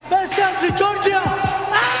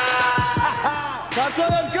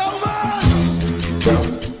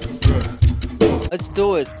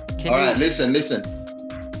do it. All right, listen.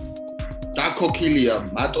 Dakokilya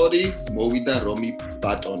Matori, mოვიდა რომი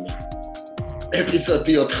ბატონი.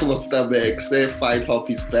 ეპიზოდი 86-ე, Fight Hop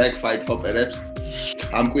is back, Fight Hop-ერებს.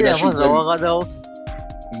 ამ კვირაში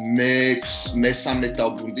მესამე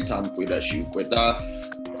დავბრუნდით ამ კვირაში უკვე და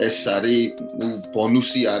ეს არის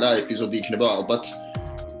ბონუსი არა, ეპიზოდი იქნება ალბათ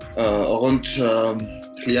ოღონდ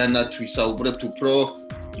მთლიანად ვისაუბრებთ უფრო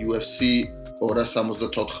UFC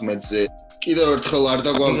 274-ზე. კიდევ ერთხელ არ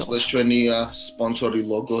დაგვაუწყდეს ჩვენი სპონსორი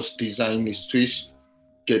ლოგოს დიზაინისთვის.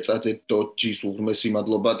 გეწადეთ .g-ს უღრმესი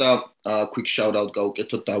მადლობა და quick shout out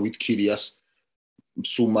გავუკეთოთ დავით ქირიას.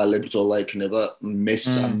 სუმალე ბრძოლა იქნება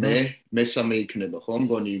მესამე იქნება ხო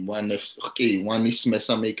მგონი 1-ის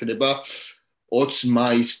მესამე იქნება 20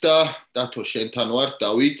 მაისს და დათო შენთან ვარ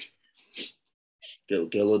დავით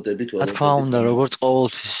გელოდებით რა თქმა უნდა როგორც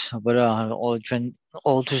ყოველთვის აბა ჩვენ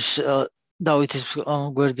ყოველთვის დავითის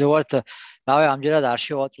გვერდზე ვართ რავი ამჯერად არ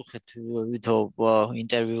შევაწუხეთ ვითო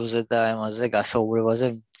ინტერვიუზე და ამაზე გასაუბრებაზე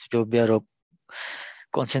ჯობია რომ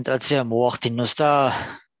კონცენტრაცია მოახდინოს და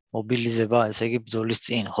მობილიზება ესე იგი ბრძოლის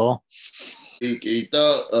წინ ხო? კი და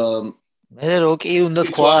მე როკი უნდა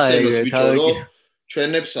თქვა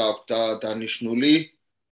ჩვენებს აქვს დანიშნული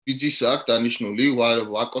ბიძის აქვს დანიშნული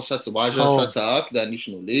ვაკოსაც ვაჟასაც აქვს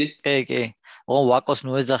დანიშნული კი ვაკოს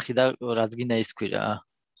ნუ ეძახი და რაც გინდა ის თქვი რა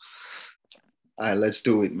Alright, let's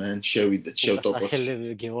do it, man. შევიდეთ, შევტოპოთ.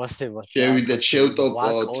 სახელები გევასება. შევიდეთ,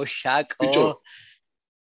 შევტოპოთ. ვაკო, შაკო.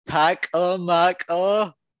 თაკო, მაკო.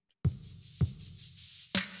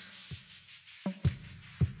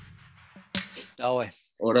 დავე.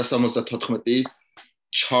 274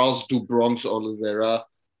 Charles Du Bronx Oliveira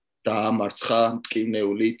დაამარცხა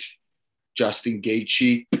მტკივნეულით Justin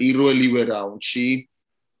Gaethje პირველივე რაუნდში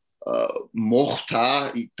მოხდა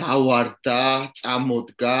დავარდა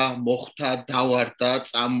წამოდგა მოხდა დავარდა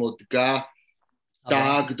წამოდგა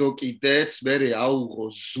დააგდო კიდეც მერე აუღო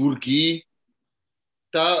ზურგი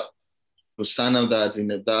და სანამ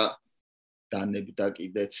დააძინებდა დანებდა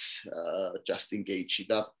კიდეც Justin Gaethje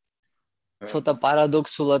და ცოტა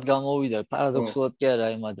პარადოქსულად გამოვიდა პარადოქსულად კი არა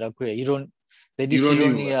იმად რა ქვია ბედის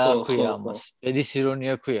ირონია ქვია ამას ბედის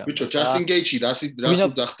ირონია ქვია ბიჭო Justin Gaethje რას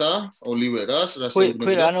უძახდა ოლივერას რას ეუბნება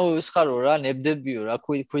ქვი ანუ ის ხარო რა ნებდებიო რა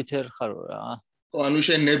ქვითერ ხარო რა ხო ანუ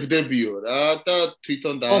შენ ნებდებიო რა და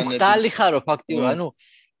თვითონ დაანებდი ხდალი ხარო ფაქტიურად ანუ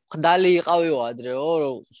ხდალი იყავიო ადრეო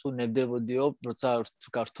რომ სულ ნებდებოდიო როცა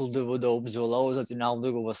გართულდებოდა უბრძოლა ოზა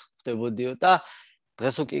წინააღმდეგობას ხდებოდიო და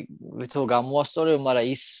დღეს უკვე ვითო გამოასწორეო მაგრამ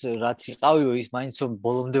ის რაც იყავიო ის მაინც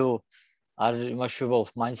ბოლომდეო არ იმაშობაო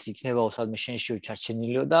მაინც იქნებაო სადმე შენშიო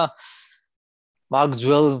ჩარჩენილიო და მაგ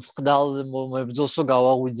ძველ ხდალ მებრძოლსო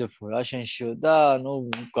გავაღვიძებო რა შენშიო და ნუ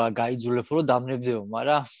გაიძულებო რომ დამნებდეო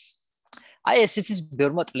მაგრამ აი ესეც ის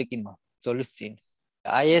ბერმა ტლიკინმა ბრძოლის წინ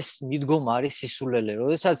აი ეს მიდგომა არის სისულელე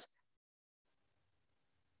როდესაც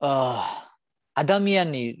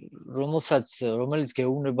ადამიანი რომელიც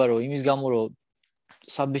გეუბნება რომ იმის გამო რომ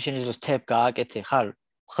submission is step გააკეთე ხარ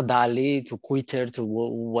ხდალი თუ quitter თუ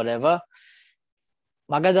whatever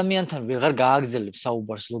მაგ ადამიანთან ვეღარ გააგზელებს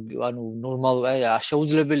საუბარს ანუ ნორმალ აი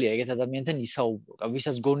შეუძლებელია ეგეთ ადამიანთან ისაუბრო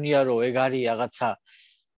ვისაც გონია რომ ეგ არის რაღაცა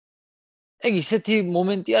ეგ ისეთი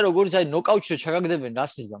მომენტია როგორც აი ნოკაუტში ჩაგაგდებენ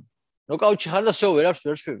რასიზამ ნოკაუტში ხარ და всё ვერაფერს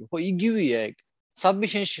ვერ შვები ხო იგივეა ეგ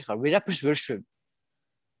submission-ში ხარ ვერაფერს ვერ შვები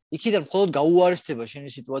იქიდან მხოლოდ გაუარესდება შენი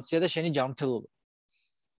სიტუაცია და შენი ჯანმრთელობა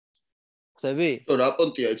ხდები? რა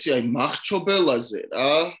პონტია იცი აი მახჩობელაზე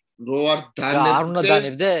რა რო არ დანებდე არ უნდა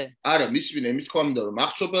დანებდე? არა მისვინე იმის თქვა მინდა რომ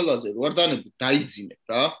მახჩობელაზე რო არ დანებდე დაიძინებ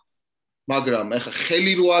რა მაგრამ ეხა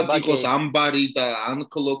ხელი რო აგიყოს ამბარი და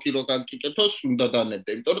ანკლოკი რო გაკიკეთოს უნდა დანებდე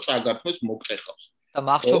იმიტომ რომ წაგართმეს მოგწეხავს და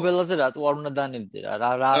მახჩობელაზე რატო არ უნდა დანებდე რა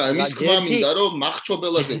არა იმის თქვა მინდა რომ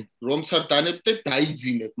მახჩობელაზე რომც არ დანებდე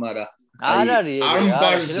დაიძინებ მაგრამ არ არის ეგ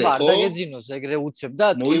ამბარზე ხო არ დაგეძინოს ეგრე უცებ და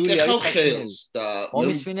ტკივილი არის ხელს და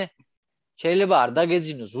მომისვინე შეიძლება არ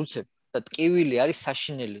დაგეძინოს უცებ და ტკივილი არის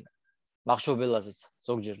საშინელი მახშობელაზეც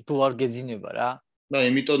ზოგჯერ თუ არ გეძინება რა და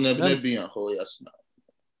იმიტომ ნებნებიან ხო იასნა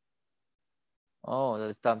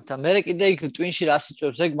და მე კიდე იქ ტვინში რას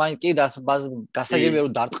იწევს ეგ მაინც კი გასაგებია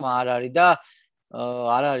რომ დარტყმა არ არის და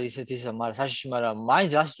არ არის ისეთი მაგრამ საშიში მაგრამ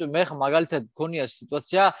მაინც რას იწევს მე ხა მაგალითად გქონია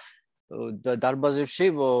სიტუაცია დარბაზებში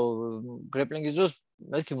გრეპლინგის დროს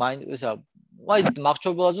მეთქი მაინც ესა ვაი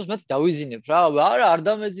მახჩობელაზოს მე დავიზინებ რა არა არ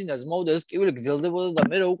დამეძინა ზმოვდა ეს ტკივილი გძელდებოდა და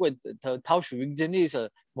მე უკვე თავში ვიგძენი ისა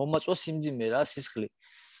მომაწვა სიმძიმე რა სისხლი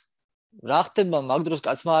რა ხდება მაგ დროს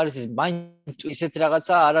კაცმა არის ის მაინც ისეთ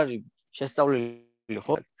რაღაცა არ არის შესწავლილი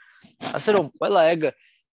ხო ასე რომ ყველა ეგ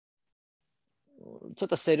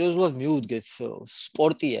ცოტა სერიოზულად მიუდგეთ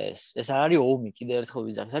სპორტია ეს არ არის ომი კიდე ერთხელ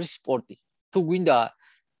ვიზახ ეს არის სპორტი თუ გვინდა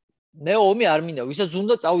მე ომი არ მინდა, ვისაც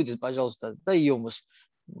უნდა წავიდეს პაჟალოსტა და იომოს.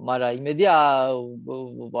 მაგრამ იმედია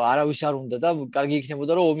არავის არ უნდა და კარგი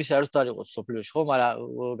იქნებოდა რომ ომი საერთოდ არ იყოს სოფლიოში, ხო? მაგრამ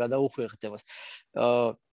გადაუხვიეხეთ ამას.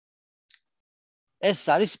 ეს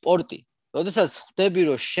არის სპორტი. როდესაც ხვდები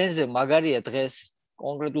რომ შენზე მაგარია დღეს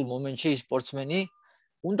კონკრეტულ მომენტში სპორტსმენი,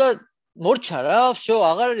 უნდა მორჩა რა, всё,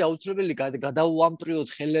 აღარ არის აუცილებელი გადავამტრიოთ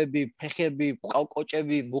ხელები, ფეხები,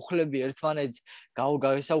 ყავკოჭები, მუხლები ერთმანეთს,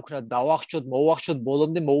 გავისაუქნათ, დავახშოთ, მოვახშოთ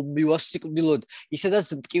ბოლომდე მივასიკვდილოთ. ისედაც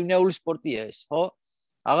მტკივნეული სპორტია ეს, ხო?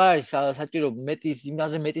 აღარ არის საჭირო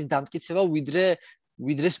იმაზე მეტის დამტკიცება,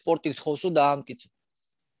 ვიდრე სპორტი გთხოვს რომ დაამტკიცო.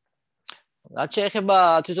 რაც შეეხება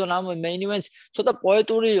თვითონ ამ main events, ცოტა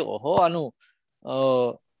პოეტური იყო, ხო? ანუ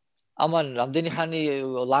ამან რამდენი ხანი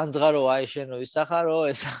ლანძღარო აი შენო ისახარო,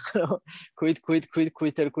 ესახარო,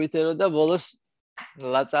 ქუითერო და ბოლოს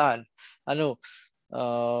ლაწან. ანუ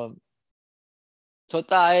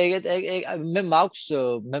ცოტა მე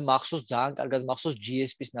მახსოვს ძალიან კარგად მახსოვს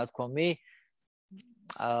GSP-ს ნათქვამი.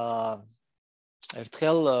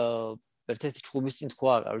 ერთხელ ერთ-ერთი ჩხუბის წინ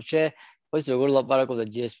თქვა, короче, ის როგორ ლაპარაკობდა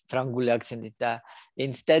GSP ფრანგული აქცენტით და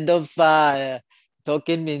instead of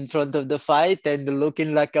talking in front of the fight and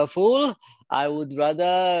looking like a fool, I would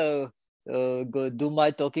rather go do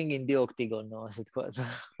my talking in the octagon. No, ასე თქვა.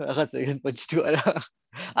 Რაღაც ეგეთ პოჩი თუ არა.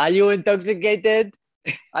 Are you intoxicated?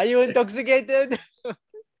 Are you intoxicated?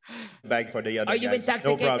 Bag for the other Are you guys. No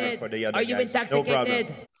intoxicated? problem for the other Are you guys. No problem. intoxicated?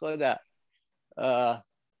 ხოდა.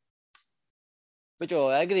 ბიჭო,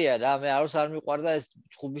 აგრია რა, მე არც არ მიყვარდა ეს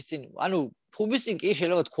ჩხუბის წინ. ანუ ჩხუბის წინ კი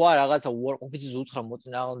შეიძლება თქვა რაღაცა უარყოფითი ზუცხრა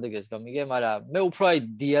მოწინააღმდეგეს გამიგე, მაგრამ მე უფრო აი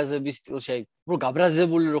დიაზების სტილში, უფრო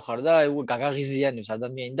გაბრაზებული რო ხარ და აი გაგაღიზიანებს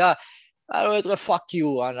ადამიანი და აი რო ეტყვი fuck you,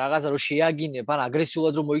 ან რაღაცა რო შეაგინებ, ან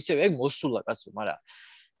აგრესიულად რო მოიქცევ, ეგ მოსულა კაცო, მაგრამ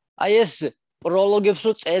აი ეს პროლოგებს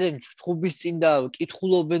რო წერენ ჩხუბის წინ და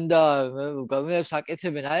კითხულობენ და მე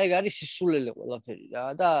საკეთებენ, აი ეგ არის სისულელე ყველაფერი რა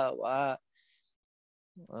და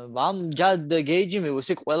ამ ჯად გეიჯი მე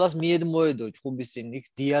ვუსი ყველას მიედმოედო ჩხუბის წინ იქ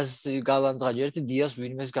დიას გალანძღა ერთი დიას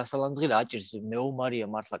ვინმეს გასალანძღი რა ჭირს მეომარია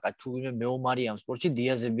მართლა კაც თუ ვინმე მეომარია ამ სპორტში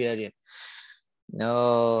დიაზები არიან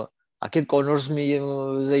აქეთ კონორს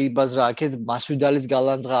მიზე იბაზრა აქეთ მასვიდალის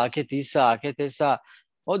გალანძღა აქეთ ისა აქეთ ესა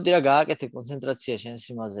მოდი რა გააკეთე კონცენტრაცია შენს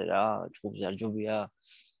იმაზე რა ჩხუბზე არ ჯობია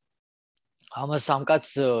ამას ამ კაც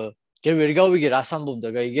ჯერ ვერ გავიგე რას ამბობდა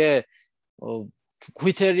გაიგე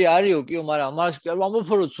ქვითერი არისო კიო მაგრამ ამას კი არ ვამბობ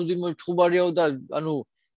რომ ცუდი ჩხუბარიაო და ანუ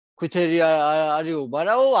ქვითერი არისო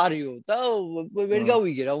მაგრამ არისო და ვერ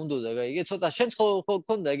გავიგე რა უნდა და გაიგე ცოტა შენ ხო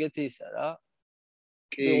გქონდა ეგეთი ისა რა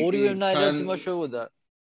კი ორივემნაირად იმაშოვოდა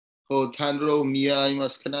ხო თან რომ მია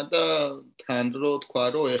იმას ქნა და თან რომ თქვა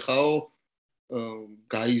რომ ეხაო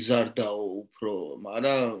გაიზარდაო უფრო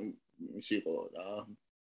მაგრამ ის იყო რა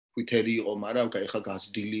ქვითერი იყო მაგრამ ეხა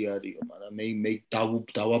გაზრდილი არისო მაგრამ მე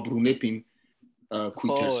დავაბრუნებ იმ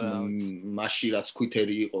ქვითერს მასში რაც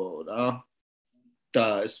ქვითერი იყო რა და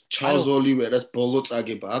ეს ჩარლზ ოლივერას ბოლო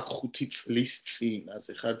წაგება აქვს 5 წლის წინ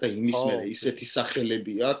ასე ხარ და იმის მერე ისეთი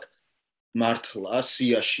სახელები აქვს მართლა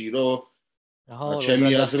სიაში რომ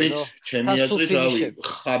ჩემი აზრით რავი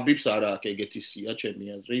ხაბიბს არა აქვს ეგეთი სია ჩემი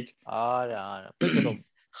აზრით არა ბიჭო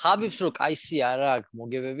ხაბიბს რო კაი სია არა აქვს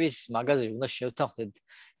მოგებების მაგაზე უნდა შევთანხმდეთ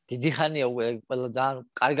დიდი ხანია ყველა ძალიან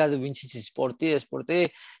კარგად ვინც იცის სპორტი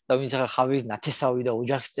და ვინც ახლა ხაბიბის ნათესავი და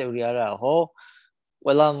ოჯახის წევრი არაა ხო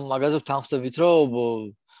ყველა მაგაზე ვთანხმდებით რომ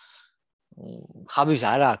ხაბიბს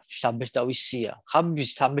არა აქვს სამბეშტავის სია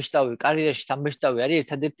ხაბიბის სამბეშტავი კარიერაში სამბეშტავი არის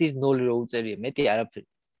ერთადერთი 0 რო უწერია მეტი არაფერი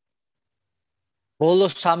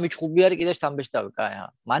ბოლოს 3 ჩხუბი არის კიდე სამბეშტავი კაი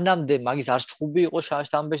მანამდე მაგის არც ჩხუბი იყო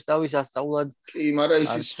სამბეშტავის ასწავლად კი მაგრამ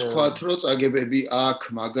ის თქვათ რომ წაგებები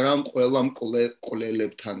აქვს მაგრამ ყველა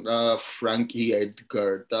მკვლელებთან რა ფრანკი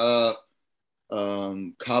ედგარ და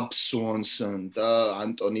კაპ სუონსონ და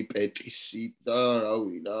ანტონი პეტისი და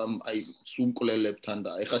რავი რა აი სუმკვლელებთან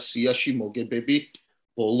და ეხა სიაში მოგებები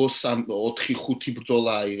ბოლოს 4-5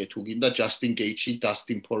 ბრძოლა აიღე თუ გინდა ჯასტინ გეიჩი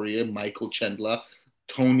დასტინ პორიე მაიკლ ჩენდლერ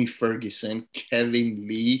Tony Ferguson, Kevin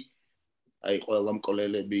Lee, აი ყველა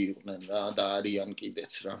მკვლელები იყვნენ რა და არიან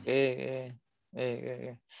კიდეც რა.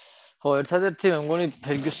 კი. ხო, ერთადერთი მე მგონი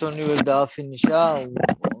Ferguson-ი ვერ დააფინიშა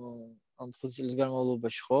ამ 5 წლის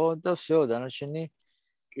განმავლობაში, ხო? და всё, დანარჩენი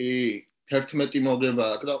კი, 11 მოგება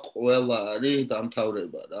აქვს და ყველა არის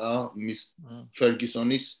დამთავრება რა, მის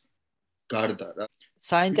Ferguson-ის გარდა რა.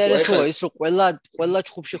 საინტერესოა ის რომ ყველა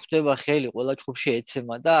ჩხუბში ხდება ხელი, ყველა ჩხუბში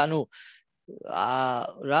ეცემა და ანუ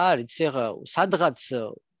რა არის ეხა სადღაც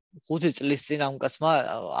 5 წლის წინ ამ კაცმა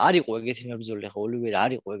არ იყო ეგეთი მებრძოლი ხა ოლივერა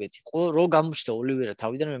არ იყო ეგეთი რო გამოჩნდა ოლივერა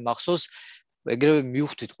თავიდან მე მახსოვს ეგრევე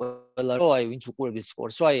მივხვდით ყველა რომ აი ვინც უყურებს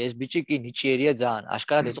სპორტს რომ აი ეს ბიჭი კი ნიჭიერია ძალიან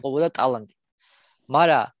აშკარად ეწყობოდა ტალანტი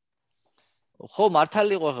მაგრამ ხო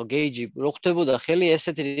მართალი იყო ხო გეიჯი რო ხდებოდა ხელი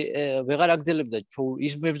ესეთი ვეღარ აგძელებდა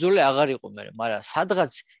ის მებრძოლი აღარ იყო მე მაგრამ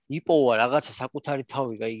სადღაც იპოვა რაღაცა საკუთარი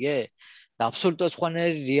თავი გაიგე და აბსოლუტურად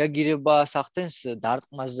სხვანაირი რეაგირება სახდენს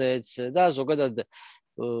დარტყმაზეც და ზოგადად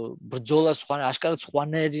ბრძოლა აშკარად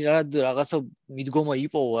სხვანაირი რაღაცა მიდგომა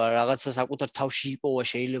იპოვა რაღაცა საკუთარ თავში იპოვა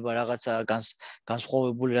შეიძლება რაღაცა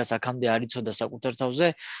განსხვავებული რაც აქამდე არ იცოდა საკუთარ თავზე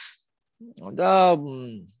და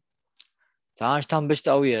ძალიან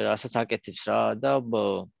შთამბეჭდავია რასაც აკეთებს რა და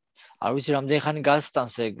არ ვიცი რამდენი ხანი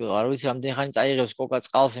გასტანს ეგ არ ვიცი რამდენი ხანი წაიღებს კოკა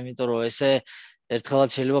წყალს იმიტომ რომ ესე ერთხელაც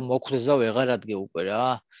შეიძლება მოხვდეს და ვეღარ ადგე უკვე რა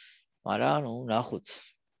მაგრამ ნუ ნახოთ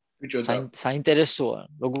ბიჭო საინტერესოა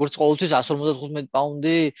როგორც ყოველთვის 155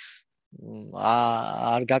 პაუნდი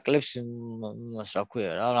არ გაკლებს იმას რა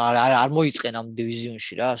ქვია რა არ მოიწყენ ამ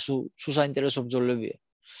დივიზიონში რა სულ საინტერესო ბრძოლებია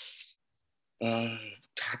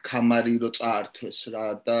კამარი რო წაართვეს რა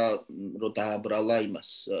და რო დააბრალა იმას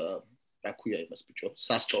რა ქვია იმას ბიჭო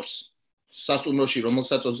სასტუმროში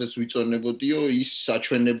რომელსაც ოცეც ვიწონებოდიო ის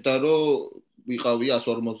საჩვენებდა რომ ვიყავია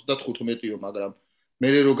 155-იო მაგრამ მე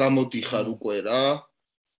რო გამოდიხარ უკვე რა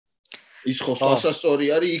ის ხო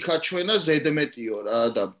სასასტორი არის იქ აჩვენა ზედმეტიო რა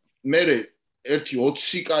და მე ერთი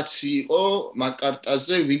 20 კაცი იყო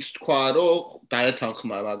მაკარტაზე ვინც თქვა რომ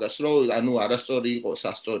დაეთანხმა მაგას რომ ანუ არასწორი იყო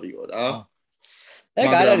სასტორიო რა ეგ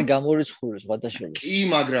არ არის გამორიცხული სხვადასხვა კი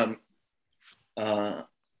მაგრამ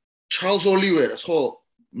ჩარლზ ოლივერას ხო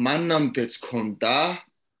მანამდეც ქონდა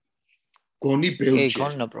გონი ბელჯი კი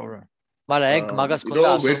ქონდა პრობლემა მაგრამ ეგ მაგას ქონდა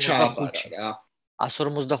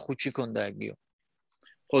 155 ქონდა ეგიო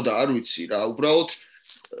ხო და არ ვიცი რა უბრალოდ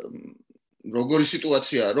როგორი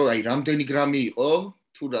სიტუაციაა რომ აი რამდენი გრამი იყო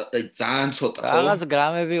თუ აი ძალიან ცოტა ხო რაღაც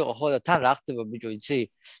გრამები იყო ხო და თან რა ხდება ბიჭო იცი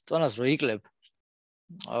წონას რო იკლებ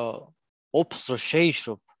ოფს რო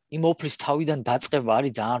შეიშრობ იმ ოფლის თავიდან დაწყება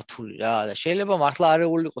არის ძალიან რთული რა და შეიძლება მართლა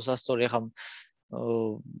არეული იყოს ასწორი ახლა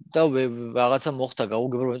და რაღაცა მოხდა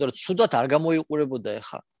გაუგებრო იმიტომ რომ ცუდად არ გამოიყურებოდა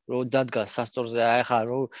ახლა რო დადგა სასწორზე ახლა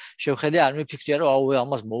რო შევხედე არ მიფიქრია რომ აუ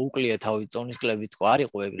ამას მოუკლია თავი წონის კლებით ხო არ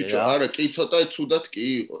იყო ეგრე რა არა კი ცოტა ცუდად კი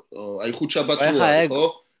იყო აი ხუჩაბაცუა ხო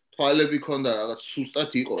თვალები ქონდა რაღაც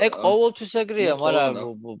სუსტად იყო ეგ ყოველთვის ეგრეა მაგრამ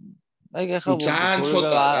ეგ ახლა ძალიან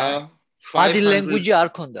ცოტა რა body language არ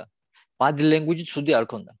ქონდა body language ცუდი არ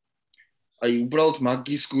ქონდა აი უბრალოდ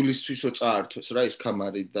მაგის გულისთვის რო წაართვეს რა ის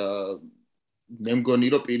კამარი და მე მგონი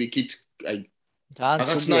რომ პირიქით აი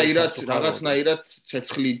რაღაცნაირად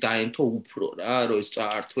ცეცხლი დაენთო უფრო რა რომ ეს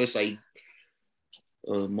წაართვეს აი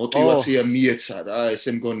мотивация მიეცა რა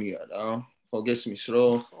ესე მგონია რა ხო გესმის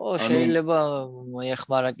რომ შეიძლება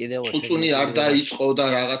მოეხმარა კიდევ წუწუნი არ დაიწყო და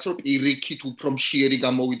რაღაც რომ პირიქით უფრო მშიერი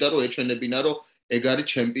გამოვიდა რომ ეჩვენებინა რომ ეგ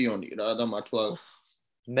არის ჩემპიონი რა და მართლა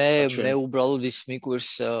მე უბრალოდ ის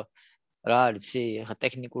მიკვირს რა არის ხა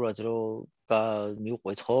ტექნიკურად რო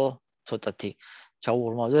მიუყვეთ ხო ცოტათი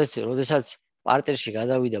ჩაუღრმავდეთ როდესაც პარტერში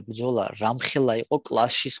გადავიდა ბრძოლა რამხელა იყო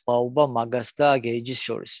კლასში სხვაობა მაგას და გეიჯის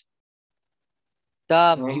შორის და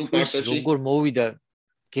მიკვირს როგორ მოვიდა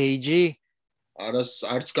გეიჯი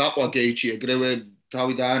არც გაყვა გეიჯი ეგრევე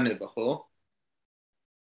თავი დაანება ხო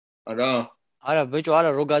არა ბეჭო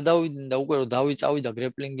არა რო გადავიდნენ და უკვე რო დავიწავიდა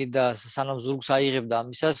გრეპლინგი და სანამ ზურგს აიღებდა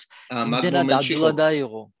ამისას იმდენად ადვილად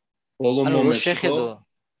აიღო ბოლო მომენტში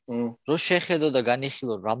რო შეხედო და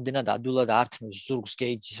განიხილო რამდენად ადვილად ართმევს ზურგს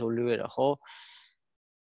გეიჯის ოლივერა ხო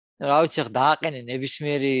რა ვიცი ხა დააყენე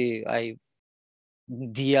ნებისმიერი აი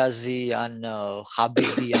დიაზი ან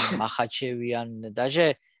ხაბიბი ან მახაჩევი ან დაჟე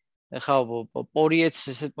ხა პორიეც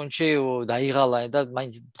ესეთ პონჩი დაიღალა და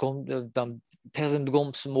მაინც ფეხზე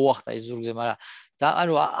მდგომს მოახდა ის ზურგზე მაგრამ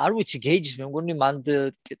ანუ არ ვიცი გეიჯის მე მგონი მან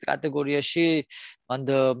კატეგორიაში მან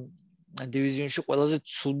დივიზიონში ყველაზე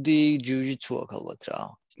ცუდი ჯიუ-ჯიტსუ აქვს ალბათ რა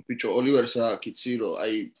ბიჭო ოლივერს რა აკიცი რომ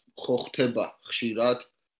აი ხო ხდება ხშირად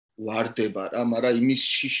ვარდება რა მაგრამ იმის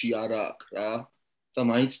შიში არა აქვს რა და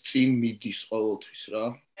მაინც წინ მიდის ყოველთვის რა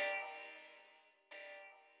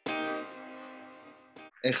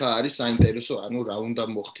ეხა არის საინტერესო ანუ რა უნდა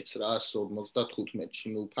მოხდეს რა 155-ში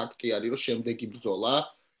ნუ ფაქტი არის რომ შემდეგი ბრძოლა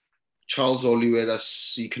ჩარლზ ოლივერას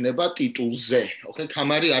იქნება ტიტულზე ოკეი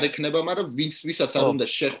კამარი არ ექნება მაგრამ ვისაც არ უნდა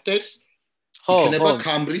შეხვდეს იქნება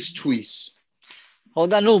კამრის თვის ხო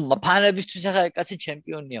და ნუ ფანებისთვის ახლა კაცი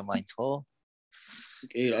ჩემპიონია მაინც ხო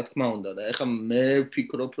კი რა თქმა უნდა და ეხლა მე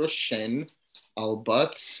ვფიქრობ რომ შენ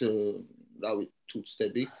ალბათ რავი თუ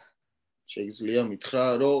ცდები შეიძლება მითხრა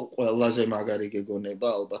რომ ყველაზე მაგარი გეგონება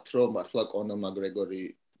ალბათ რომ მართლა კონა მაგრეგორი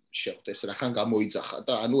შეხვდეს რახან გამოიძახა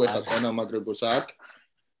და ანუ ეხლა კონა მაგრეგორს აქვს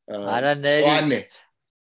არანაირი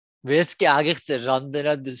ვერც კი აგიხსენ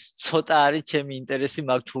რამდენად ცოტა არის ჩემი ინტერესი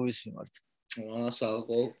მაგ ჩუვის მიმართ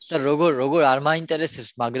საყო. და როგორ არ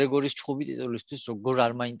მაინტერესებს მაგრეგორის ჩხუბი ტიტულისთვის, როგორ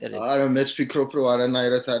არ მაინტერესებს. არა, მეც ვფიქრობ, რომ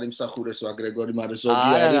არანაირად არ იმსახურეს მაგრეგორი, მაგრამ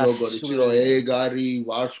ზოგი არა, არის რა, როგორ იცი, რომ ეგ არის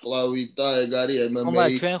ვარსკვლავი და ეგ არის MMA.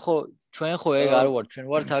 მაგრამ ჩვენ ხო ეგ არ ვართ, ჩვენ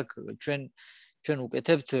ვართ აქ, ჩვენ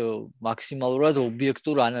უკეთებთ მაქსიმალურად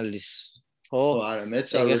ობიექტურ ანალიზს. ხო, არა,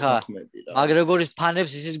 მეც არ ვეთანხმები რა. მაგრეგორის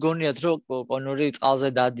ფანებს ისიც გონიათ, რომ კონორი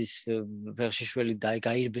წყალზე დადის ფეხშიშველი და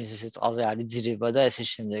გაირბენს ესე წყალზე არის ძირება და ესე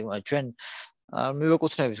შემდეგ, მაგრამ ჩვენ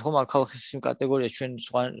მივეკუთვნებით ხომ აქ ხალხის იმ კატეგორიას ჩვენ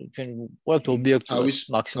ვყურებთ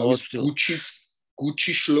ობიექტურს მაქსიმალურად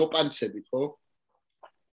გუჩი შლოპანცებით, ხო?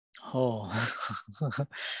 ხო.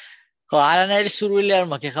 ხო, არანაირი სურვილი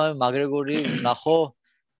არ მაქვს, ეხლა მე მაგრეგორი ვნახო.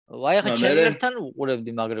 ვაი, ახლა ჩენდლერთან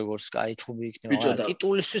უყურებდი მაგრეგორს, კაი ჩხუბი იქნება.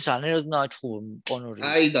 ტიტულისთვის რანაირად უნდა აჩხუბო კონორი.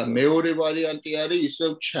 აი და მეორე ვარიანტი არის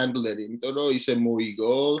ისევ ჩენდლერი, იმიტომ რომ ისე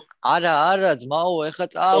მოიგო. არა, ძმაო, ეხლა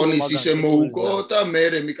წააგო მაგას. ონის ისე მოუგო და მე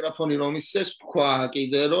მიკროფონი რომ ისეს თქვა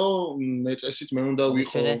კიდე რომ მეწესით მე უნდა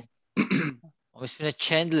ვიყო. მისმენე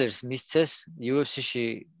ჩენდლერს მისცეს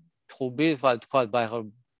UFC-ში ჩხუბი, თქვა ბაიხო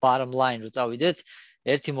bottom line რო წავიდეთ,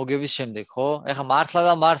 ერთი მოგების შემდეგ, ხო? ეხლა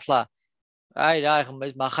მართლა აი რა,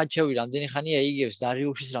 ეხლა ეს მახაჩევი რამდენი ხანია იგებს,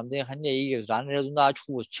 დარიუშის რამდენი ხანია იგებს, რანერად უნდა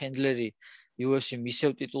აჩხუბოს ჩენდლერი UFC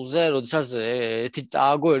მისევ ტიტულზე, როდესაც ერთი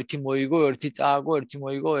წააგო, ერთი მოიგო, ერთი წააგო, ერთი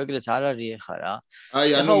მოიგო, ეგრეც არ არის ეხლა რა. აი,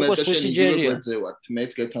 ანუ მე და შენ იგივე გვერდზე ვართ,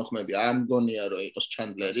 მეც გეთანხმები, არ მგონია რომ იყოს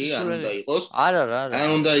ჩენდლერი, არ უნდა იყოს. არა. არ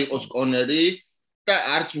უნდა იყოს კონერი და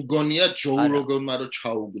არც მგონია ჯო როგონმა რომ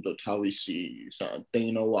ჩაუგდო თავისი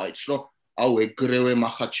დეინა ვაიტს, რომ აუ ეგრევე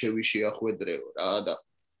მახაჩევი შეახვედრეო რა და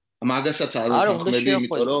მაგასაც არ ვთანხმები,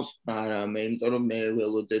 იმიტომ რომ მე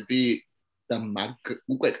ველოდები და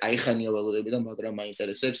უკვე кайხანია ველოდები და მაგრამ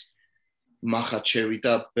მაინტერესებს მახაჩევი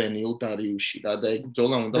და ბენილ დარიუში რა და ეგ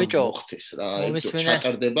ბრძოლა უნდა მოხდეს რა, ეგ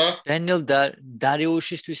ჩატარდება. ბენილ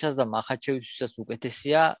დარიუშისთვისაც და მახაჩევისთვისაც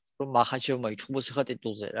უკეთესია, რომ მახაჩევმა იჩხუბოს ხა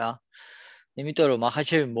ტიტულზე რა. იმიტომ რომ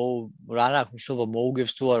მახაჩევი რა აქვს მნიშვნელობა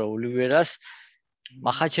მოუგებს თუ არა ოლივერას.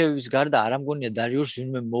 მახაჩევის გარდა არ ამგონია დარიუშს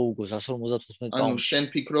ვინმე მოუგოს 155 პაუნდში. ანუ შენ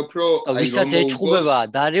ფიქრობ რომ აი ვისაც ეჩხუბება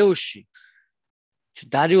დარიუში.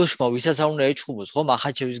 დარიუშმა ვისაც არ უნდა ეჩხუბოს, ხო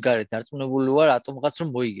მახაჩევის გარეთ დარწმუნებული ვარ ატომღაც რომ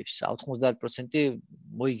მოიგებს. 90%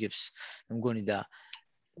 მოიგებს, მგონი და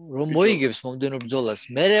რომ მოიგებს მომდენო ბრძოლას.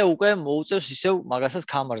 მერე უკვე მოუწევს ისევ მაგასაც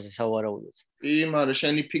კამარზე სავარაუდოდ. კი, მაგრამ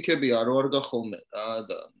შენი პიკები არ ვარ გახოლმე რა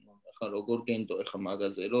და ახლა როგორ გენდო ახლა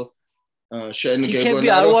მაგაზე რომ შენ გეგონა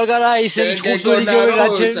არ ვარ ისე ჩხუბი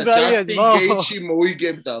გაჩენბრალია ჯასტინგეიჯი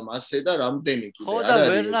მოიგებდა მასე და რამდენი კიდე ხო და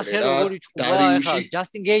ვერ ნახე როგორი ჩხუბა ახლა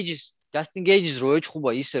ჯასტინგეიჯის რო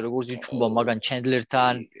ეჩხუბა ისე როგორც იჩხუბა მაგან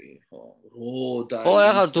ჩენდლერთან ხო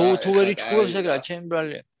ახლა თუ ვერ იჩხუბებს ეგრა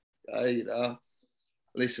ჩემბრალია აი რა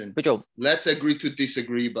listen let's agree to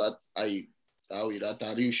disagree but რავი რა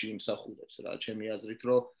დარიუში იმსახურებს რა ჩემი აზრით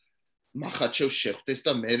რომ მახაჩევს შეხვდეს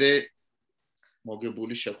და მერე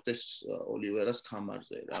მოგებული შეხვდეს ოლივერას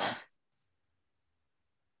კამარზე რა.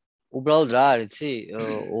 უბრალოდ რა არის, იცი?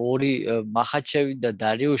 ორი მახაჩევი და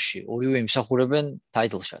დარიუში ორივე იმსახურებენ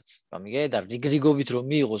title shots. გამიგე და რიგრიგობით რომ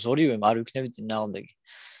მიიღოს ორივე არ ვიქნები წინააღმდეგი.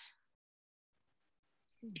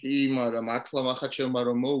 კი, მაგრამ მართლა მახაჩევმა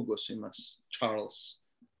რომ მოუგოს იმას ჩარლს.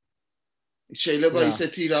 შეიძლება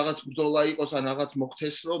ისეთი რაღაც ბრძოლა იყოს ან რაღაც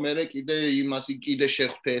მოხდეს რომ მე კიდე იმას კიდე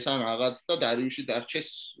შეხვდეს ან რაღაც და დარიუში დარჩეს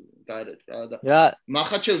გარეთ რა და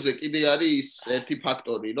მახაჩევზე კიდე არის ის ერთი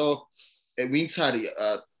ფაქტორი რომ ვინც არის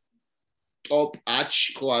ტოპ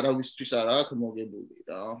 10 ხო არავისთვის არ აქვს მოგებული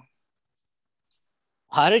რა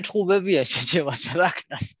არა ჩხუბებია შეჭებათ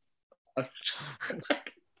რაკნას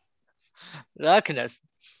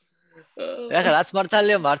ეხლა რაც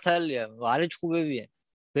მართალია არა ჩხუბებია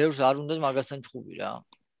ბევრს არ უნდა მაგასთან ჩხუბი რა.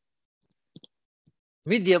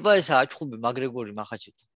 მიდი აბა ეს აჩხუბი მაგრეგორი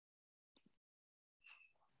მახაჩეთ.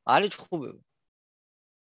 არის ჩხუბები.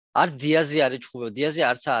 არც დიაზი არის ჩხუბები. დიაზი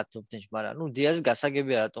არც ათოფთენში, მაგრამ ნუ დიაზი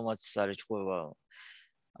გასაგებია რატომაც არის ჩხუბება.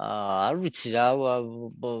 არ ვიცი რა.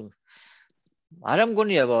 არ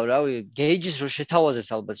მგონია რავი, გეიჯის რო შეთავაზეს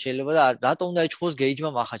ალბათ შეიძლება და რატომ უნდა ეჩხუბოს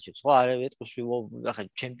გეიჯმა მახაჩეთს, ხო? არ ეტყვის ახლა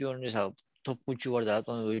ჩემპიონის top 5-ში ვარ და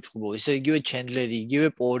რატომ ვიჩხუბო? ისე იგივე ჩენდლერი, იგივე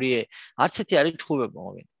პორიე. არც ერთი არის ჩხუბება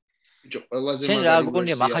მოგენ. ბიჭო, ყველაზე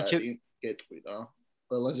მაგარი ვერსია გეტყვი რა.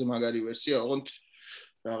 ყველაზე მაგარი ვერსია, ოღონდ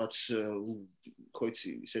რაღაც ხო იცი,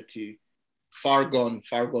 ისეთი far gone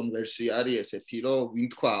ვერსია არის ესეთი, რომ ვინ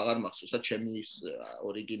თქვა აღარ მახსოვსა ჩემი ის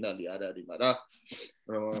ორიგინალი არ არის, მაგრამ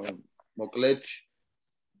მოკლედ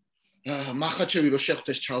მახაჩევი რო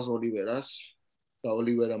შეხვდეს ჩარლს ოლივერას და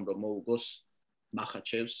ოლივერამ რომ მოუგოს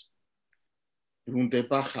მახაჩევს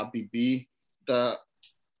ბრუნდება ხაბიბი და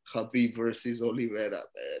ხაბიბ versus ოლივერა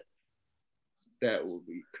that would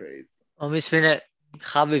be crazy ამის მერე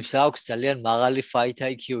ხაბიბს აქვს ძალიან მაღალი fight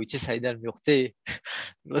IQ, იცი საიდან მივხვდი?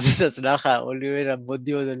 როდესაც ნახა ოლივერა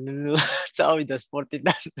მოდიოდა წავიდა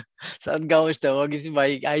სპორტიდან. სად გავეშთა მაგისი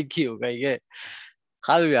IQ, გაიგე?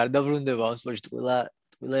 ხაბიბი არ დაბრუნდება ამ სპორტში, ყველა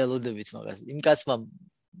ელოდებით მაგას. იმ კაცმა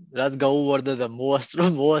რაც გაუვარდა და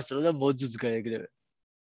მოასწრო და მოძუძგა ეგრევე.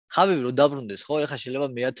 ხაბიბი რო დაბრუნდეს, ხო, ეხლა შეიძლება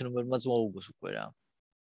მე-10 ნომერმაც მოუგოს უკვე რა.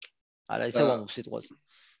 არა, ისე ვამბობ სიტყვას.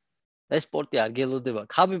 ეს სპორტი არ გელოდება.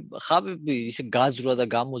 ხაბიბი ისე გაძრვა და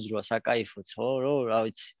გამოძრვა საკაიფოც, ხო, რო, რა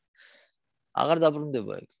ვიცი. აღარ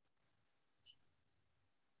დაბრუნდება ეგ.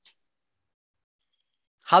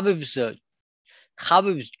 ხაბიბის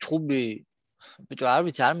ჩხუბი, ბიჭო, არ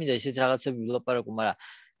ვიცი, არ მინდა ისეთ რაღაცები ვილაპარაკო, მაგრამ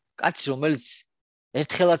კაცი რომელიც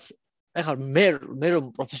ერთხელაც ეხლა მე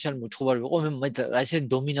რომ პროფესიონალი ჩხუბარი ვიყო, მე ესე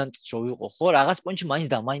დომინანტიც რო ვიყო, ხო, რაღაც პონჩი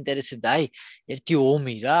მაინც დამაინტერესებდა, აი, ერთი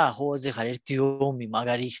ომი რა, ხო, ასე ხარ, ერთი ომი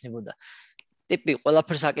მაგარი იქნებოდა. ტიპი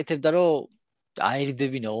ყველაფერს აკეთებდა, რომ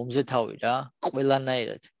აერიდებინა ომზე თავი რა,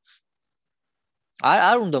 ყველანაირად.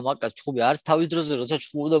 არ უნდა მაგას ჩხუბი, არც თავის დროზე როცა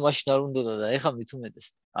ჩხუბობდა, მაშინ არ უნდა და ეხლა მით უმეტეს.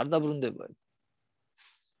 არ დაბრუნდება.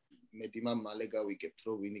 მე დიმა მალე გავიგებთ,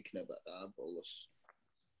 რომ ვინ იქნება რა ბოლოს.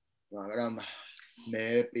 მაგრამ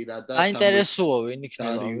მე პირადად საინტერესოა ვინ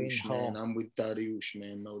იქნება, ვინ ხო. I'm with Dariush,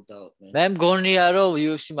 man, no doubt, man. მე მგონია, რომ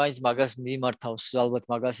UFC მაინც მაგას მიმართავს, ალბათ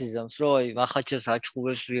მაგას იზამს, რომ აი მახაჩას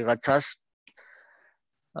აჩხუბებს ვიღაცას.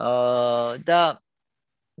 და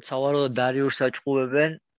სავარაუდოდ დარიუშს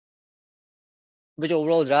აჩხუბებენ. ბიჭო,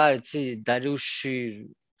 უბრალოდ რა იცი, დარიუში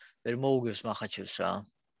ვერ მოუგებს მახაჩევს რა.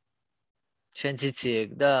 შენ ციცი ეგ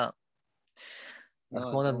და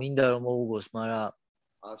ახმონა მინდა რომ მოუგოს, მაგრამ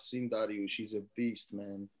I've seen Dariush, he's a beast,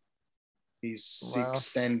 man. He's sick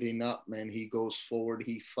standing up, man. He goes forward,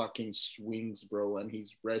 he fucking swings, bro, and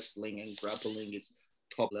he's wrestling and grappling is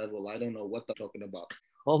top level. I don't know what they're talking about.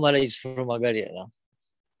 ხო, მაგრამ ის რომ მაგარია რა.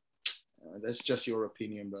 That's just your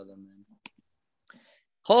opinion, brother, man.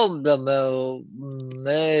 ხო, და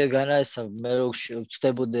მე განაესა მე რო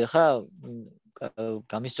ვწდებოდი ხა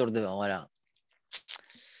გამისწორდება, მაგრამ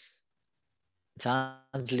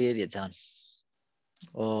ძალიან ძლიერია ძალიან.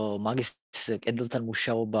 მაგის კედელთან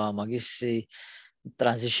მუშაობა, მაგის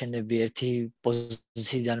ტრანზიშენები ერთი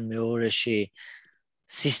პოზიციიდან მეორეში,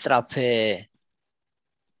 სისტრაფე.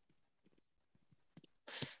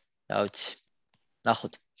 რა ვიცი.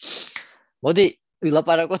 ნახოთ. მოდი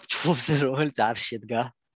ვილაპარაკოთ ჩხუბზე, რომელიც არ შედგა.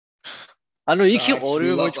 ანუ იქ იყო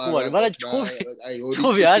ორივე მოჩხუბარი, მაგრამ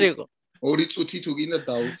ჩხუბი არ იყო. 2 წუთი თუ გინდა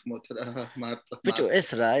დაუთმოთ რა, მარტო. ბიჭო, ეს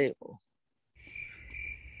რა იყო?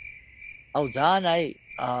 აუ ძალიან აი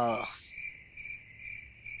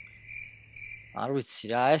არ ვიცი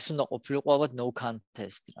რა, ეს უნდა ყოფილიყო ალბათ no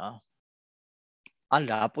contest რა. ან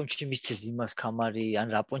რა პონჩი მისცეს იმას კამარი,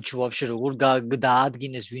 ან რა პონჩი ვაფშე როგორ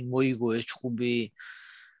დაადგინეს ვინ მოიგო ეს ჩხუბი.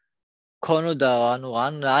 ქონოდა, ანუ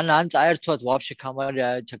ან წაერთვათ ვაფშე კამარი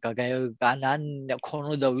ან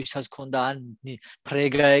ქონოდა ვისაც ქონდა ან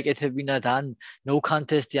ფრეგა ეკეთებინათ ან no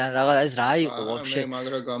contest-ი ან რაღაც ეს რა იყო ვაფშე.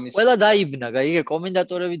 ყველა დაიბნა, გაიგე,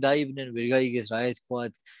 კომენტატორები დაიბნენ, ვერ გაიგეს რა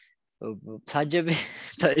ეთქვათ. საჯები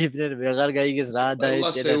დაიბნენ, ვეღარ გაიგეს რა დაეჭერა.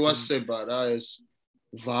 ყველა სევასება რა ეს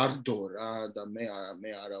ვარდო რა და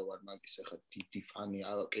მე არა ვარ მაგის ახლა დიდი ფანი,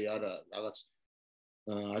 კი არა რაღაც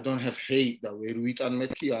I don't have hate და ვერ ვიტან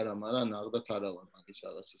მეთქი არა, მაგრამ ნახდათ არა ვარ მაგის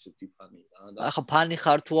რაღაც ისეთი ფანი რა და ახლა ფანი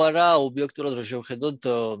ხარ თუ არა, ობიექტურად რო შევხედოთ,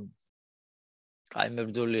 კაი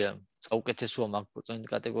მებრძოლია, საუკეთესოა მაგ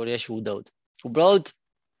კატეგორიაში უდაოდ. უბრალოდ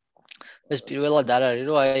ეს პირველად არ არის,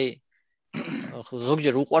 რომ აი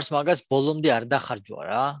ზოგჯერ უყვარს მაგას ბოლომდე არ დახარჯვა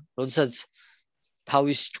რა. როდესაც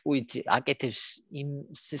თავის ჭკუით აკეთებს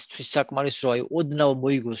იმისთვის საკმარის რომ აი ოდნავ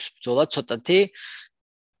მოიგოს ბრძოლა ცოტათი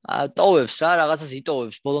ტოვებს რა, რაღაცას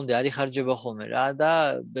იტოვებს, ბოლომდე არ იხარჯება ხოლმე რა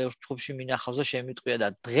და ბევრ ჩხუბში მინახავს და შემიტყვია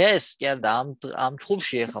და დღეს კი არა და ამ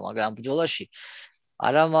ჩხუბში ახლა მაგრამ ამ ბრძოლაში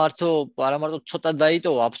არა მარტო ცოტა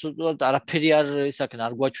დაიტოვა, აბსოლუტურად არაფერი არ ისაკენ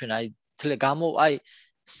არ გვაჩვენა, აი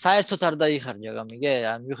საერთოდ არ დაიხარჯა, გამიგე?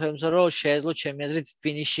 მიუხედავად რომ შეეძლო ჩემი აზრით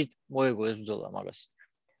ფინიშით მოეგო ეს ბრძოლა მაგას.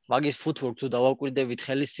 მაგის footwork თუ დავაკვირდებით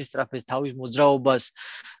ხელის სისტრაფეს, თავის მოძრაობას,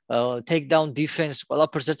 takedown defense,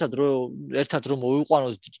 ყველაფერს ერთად რომ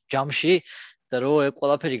მოვიყვანოთ ჯამში და რომ ეგ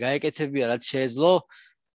ყველაფერი გაეკეთებია, რაც შეეძლო,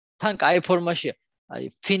 თან კაი ფორმაშია. აი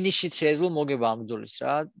ფინიშით შეეძლო მოგება ამ ბრძოლის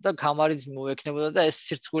რა და კამარიც მოექნებოდა და ეს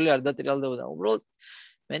სირცხვილი არ დატირალდებოდა. უბრალოდ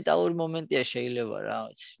მენტალური მომენტია შეიძლება რა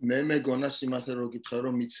ვიცი. მე მეგონა სიმართლე რო გითხრა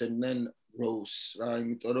რომ მიცემდნენ როუს რა,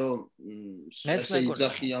 იმიტომ რომ ესე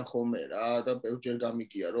იძახიან ხოლმე რა და ბევრჯერ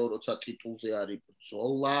გამიგია რომ როცა ტიტულზე არის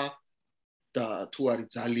ბრძოლა და თუ არის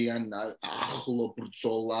ძალიან ახლო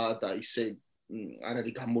ბრძოლა და ისე არ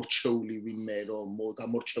არის გამორჩეული ვინმე რომ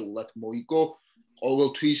გამორჩეულად მოიგო,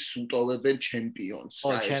 ყოველთვის უტოვებენ ჩემპიონს ო,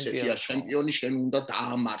 რა ესეთია ჩემპიონს, ხო. ჩემპიონი შენ უნდა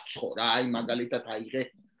დაამარცხო რა აი მაგალითად აიღე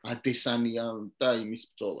ადესანია და იმის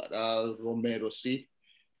ბრძოლა რა რომეროსი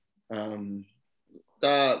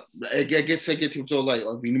და ეგეთი ბრძოლა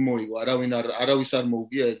იყო ვინ მოიგო არავის არ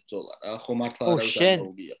მოუგია ეგ ბრძოლა რა ხო მართლა ო, არავის არ შენ.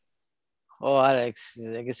 მოუგია ო, არა,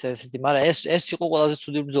 ეგეც ესეთი, მაგრამ ეს იყო ყველაზე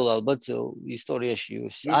ცუდი ბრძოლა ალბათ ისტორიაში.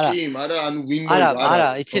 არა, კი მაგრამ ანუ ვინ არა, მოიგო არა,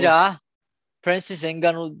 იცი რა? ფრენსის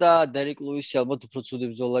ენგანუ და დერიკ ლუისი ალბათ უფრო ცუდი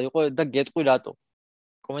ბრძოლა იყო და გეტყვი რატო.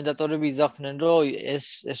 კომენტატორები იძახდნენ, რომ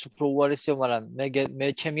ეს უფრო უარესია, მაგრამ მე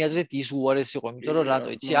ჩემი აზრით ის უარესი იყო, იმიტომ რომ რატო,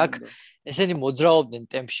 იცი, აქ ესენი მოძრაობდნენ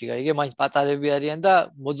ტემპში, გაიგე, მაინც პატარები არიან და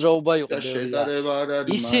მოძრაობა იყო და შედარება არ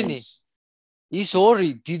არის ისინი ის ორი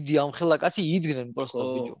დიდი ამხელა კაცი იდგნენ პროსტო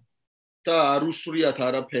ბიჭო. და არ უსვრიათ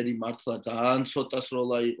არაფერი მართლა ძალიან ცოტა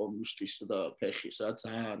სროლა იყო მუშტის და ფეხის რა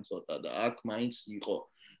ძალიან ცოტა და აქ მაინც იყო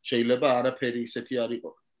შეიძლება არაფერი ისეთი არ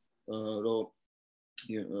იყო რომ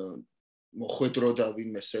მოხვედროდა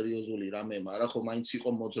ვინმე სერიოზული რამე მაგრამ ხო მაინც იყო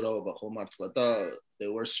მოძრაობა ხო მართლა და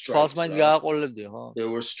there were strikes ხალხს მაინც გააყოლებდი ხო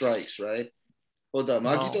there were strikes right ხო და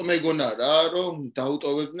მაგიტო მეგონა რა რომ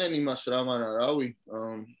დაუტოვებდნენ იმას რა მაგრამ რავი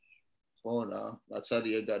ხო რა რაც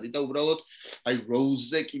არის ეგ არის და უბრალოდ აი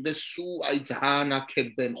როუზე კიდე სულ აი ძალიან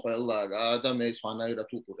აქებენ ყველა რა და მე სვანაირად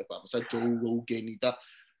უყურებ ამას რა ჯო როგენი და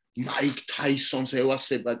მაიკ თაისონს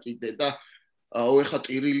ევასება კიდე და აუ ეხა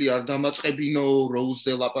ტირილი არ დამაწყებინო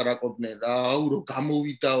როუზე ლაპარაკობდნენ რა აუ რო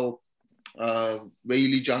გამოვიდაო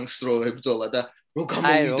ვეილი ჯანგს რო ებრძოლა და რო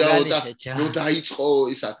გამოვიდაო და რო დაიწყო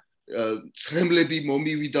ისა ცრემლები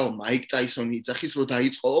მომივიდაო მაიკ ტაისონი იძახის რო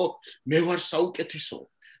დაიწყო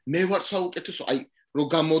მე ვარ საუკეთესო აი რო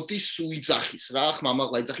გამოდის უიძახის რა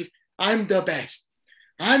ხმამაღლა იძახის I'm the best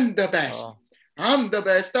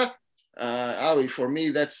for me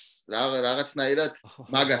that's რაღაცნაირად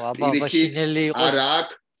მაგას პირიქი არ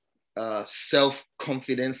აქვს self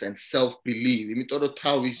confidence and self belief იმიტომ რომ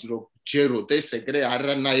თავის რო ჯეროდეს ეგრე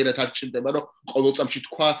არანაირად არ ჭირდება რომ ყოველ წამში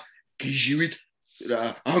თქვა გიჟივით რა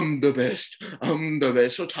I'm the best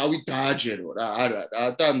so თავი დააჯერო რა არა რა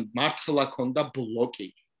და მართლა ქონდა ბლოკი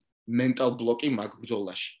mental block-ი მაგ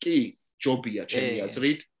ბრძოლაში. კი, ჯობია ჩემი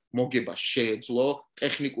აზრით, მოგება შეეძლო,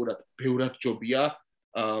 ტექნიკურად ბევრად ჯობია,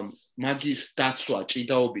 მაგის დაცვა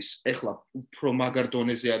ჭიდაობის ეხლა უფრო მაგარ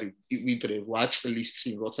დონეზე არის ვიდრე 8 წლის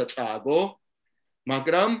წინ როცა წააგო,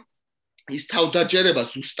 მაგრამ ის თავდაჯერება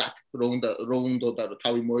ზუსტად რო უნდა და რო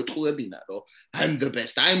თავი მოეტყუებინა, რომ I'm the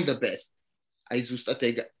best. აი ზუსტად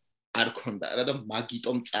ეგ არ ქონდა რა და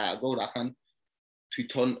მაგიტომ წააგო, რახან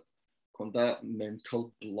თვითონ კონდა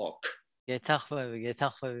mental block.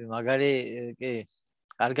 გეთახმები, მაგარი კი,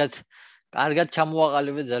 კარგად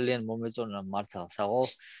ჩამოაყალიბე ძალიან მომეწონა მართალ საყო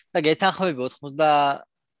და გეთახმები 80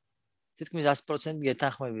 თითქმის 100%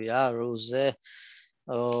 გეთახმები რა როუზე.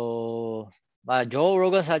 მაგრამ ჯო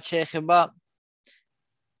როგანს რაც შეეხება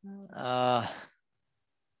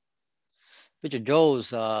ბიჭო ჯოუს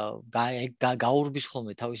გაურბის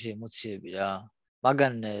ხოლმე თავისი ემოციები რა.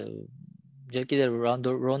 მაგან ჯერ კიდევ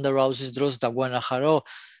რონდა რაუსის დროს დაგვანახა რომ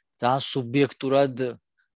ძალიან სუბიექტურად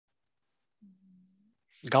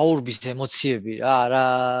გაურბის ემოციები რა არა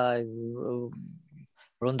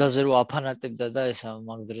რონდაზე რო აფანატებდა და ესა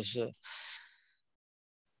მაგ დროს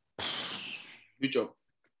ბიჭო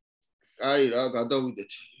აი რა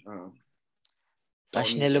გადავიდეთ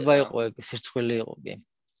დაშინელება იყო ეგ სირცხვილი იყო კი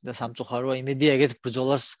და სამწუხაროა იმედია ეგეთ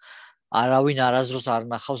ბრძოლას არავინ არასდროს არ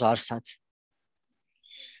ნახავს არსად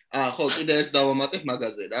ხო კიდე ერთს დავამატებ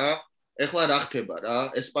მაგაზე რა ეხლა რა ხდება რა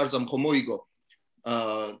ესპარზამ ხომ მოიგო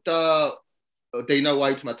და დეინა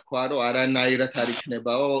ვაიტმა თქვა რომ არანაირად არ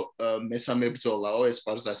იქნებაო მესამე ბრძოლაო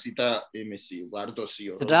ესპარზასი და იმისი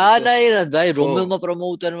ვარდოსიო რანაირად აი რომელმა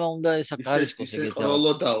პრომოუტერმა უნდა ესა კარისკოს ეგეთ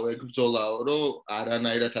როლოდაო ეგ ბრძოლაო რომ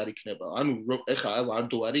არანაირად არ იქნებაო ანუ ეხლა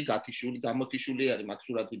ვარდო არის გათიშული გამოთიშული არის მაგ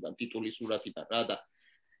სურათიდან ტიტულის სურათიდან რა და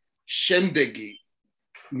შემდეგი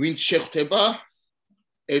ვინც შეხვდება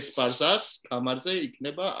ესპარზას კამარზე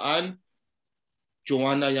იქნება ან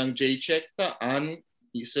ჯოანა იანგჯეიჩეკ და ან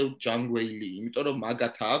ისევ ჯანგვეილი, იმიტომ რომ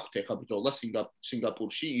მაგათ აქვთ ეხა ბრძოლა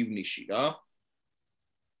სინგაპურში ივნისში რა.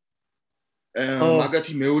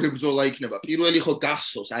 მაგათი მეორე ბრძოლა იქნება. პირველი ხო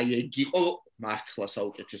გახსოვს, აი ეგ იყო მართლა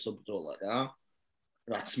საუკეთესო ბრძოლა რა.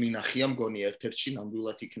 რაც მინახია მგონი ერთ-ერთში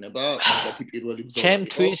ნამდვილად იქნება მაგათი პირველი ბრძოლა.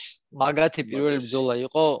 ჩემთვის მაგათი პირველი ბრძოლა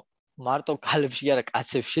იყო მარტო ქალებში არა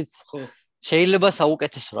კაცებშიც. შეიძლება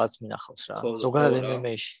საუკეთესო რაც მინახავს რა. ზოგადად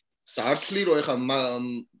MMA-ში. დარტლი რომ ეხა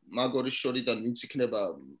მაგორის შორიდან ვინც იქნება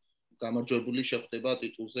გამარჯვებული შეხვდება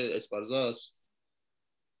ტიტულზე ესპარზას?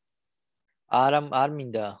 არ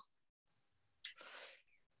მინდა.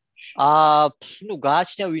 ნუ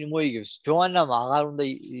გააჩნია ვინ მოიგებს. ჯოანამ აღარ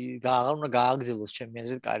უნდა გააგრძელოს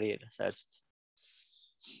ჩემპიონატზე კარიერა საერთოდ.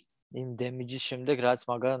 იმ დემიჯის შემდეგ რაც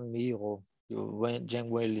მაგან მიიღო ჯენ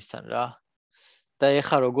უეილისთან რა. და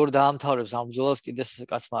ეხა როგორ დაამთავრებს ამ ბრძოლას კიდე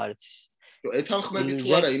კაცმა არ იცის. ეთანხმები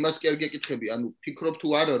თუ არა იმას კი არ გეკითხები, ანუ ფიქრობ თუ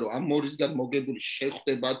არა რომ ამ ორისგან მოგებული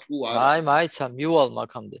შეხვდება თუ არა. აი, მაიცა მივალ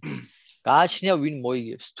მაგამდე. გააჩნია ვინ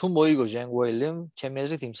მოიგებს. თუ მოიგო ჯენ უეილიმ, ჩემი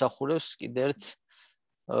აზრით იმსახურებს კიდე ერთ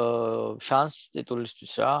შანს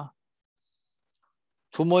ტიტულისთვის რა.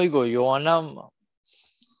 თუ მოიგო იოანამ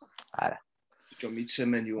არა.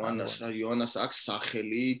 მიცემენ იოანას რა, იოანას აქვს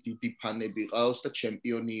სახელი, დიდი ფანები ყავს და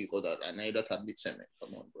ჩემპიონი იყო და რანაირად არ მიცემენ,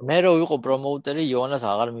 ხომ? მე რო ვიყო პრომოუტერი, იოანას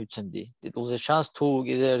აღარ მივცემდი ტიტულზე შანს, თუ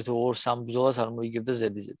კიდე ერთ 2-3 ბრძოლას არ მოიგებდა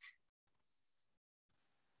ზედიზედ.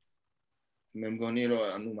 მე მგონი რომ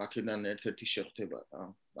ანუ მაკედან ერთ-ერთი შეხვდება რა.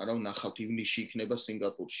 მაგრამ ნახავთ ივნისში იქნება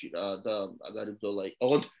სინგაპურში რა და აგარი ბრძოლა იყო.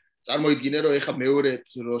 ოღონდ წარმოიდგინე რომ ეხა მეორედ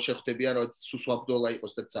რო შეხვდებიან რომ სუსვა ბრძოლა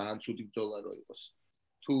იყოს და ძალიან ცუდი ბრძოლა რო იყოს.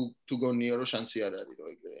 თუ გონია რომ შანსი არ არის რომ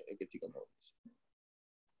ეგეთი გამოვიდეს.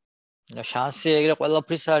 შანსი ეგრე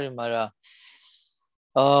ყველაფრის არის, მაგრამ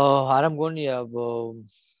არა მგონია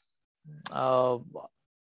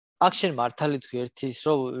აქშენ მართალი თუ ერთი ის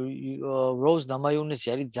რომ როუზ ნამაიუნესი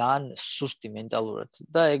არის ძალიან სუსტი მენტალურად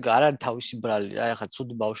და ეგ არ არის თავისი ბრალი რა, ეხლა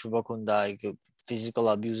ცუდი ბავშვობა ქონდა, ეგ physical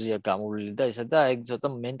abuse-ია გამოვლილი და ისა და ეგ ცოტა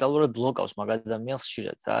მენტალურად ბლოკავს მაგ ადამიანს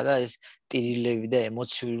ხშირად რა და ეს ტირილები და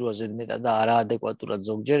ემოციურობა ზედმეტად და არაადეკვატურად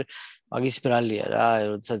ზოგჯერ მაგის ბრალია რა,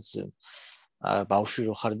 როდესაც ბავშვი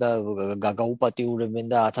რო ხარ და გაგაუპატიურებენ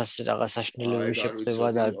და 1000 რაღაც საშნელებები შეხვდება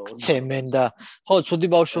და გცემენ და ხო ცუდი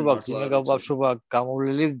ბავშვობა აქვს, იმედა ბავშვობა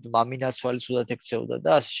გამოვლილი მამინაცვალი ცუდად ექცეოდა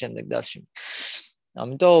და ასე შემდეგ და ასე.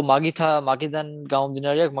 ამიტომ მაგიდან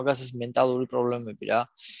გამომდინარე აქვს მაგას ეს მენტალური პრობლემები რა.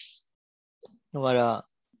 მაგრამ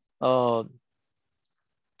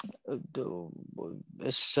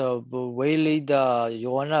ეს ვეილი და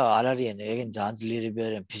იოანა არ არიან, ეგენ ძალიან ძლიერები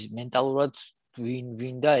არიან მენტალურად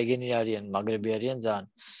ვინ და ეგენი არიან, მაგრები არიან ძალიან.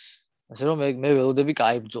 ასე რომ მე ველოდები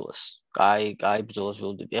კაი ბრძოლას. კაი ბრძოლას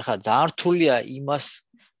ველოდები. ეხლა ძალიან რთულია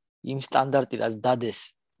იმ სტანდარტი რაც დადეს,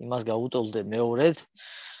 იმას გაუტოლდე მეორედ.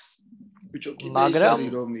 ბიჭო, მაგრამ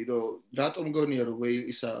რომ რატომ გონია რომ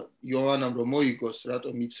ისა იოანამ რომ მოიგოს,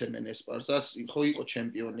 რატომ მიცემენ ესპარზას? ხო იყო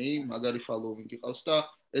ჩემპიონი, მაგარი ფოლოუინგი ყავს და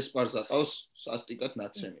ესპარზა ყავს სასტიკად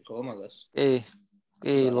ნაცემი, ხო მაგას?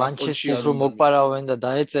 კი, ლანჩესტერს რომ მოპარავენ და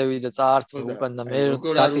დაეწევი და წაართვე უკან და მე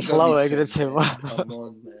გაწიხლავ ეგრეთ ება. Come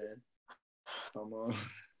on man. Come on.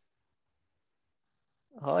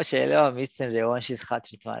 შეიძლება მისცენ რევანშის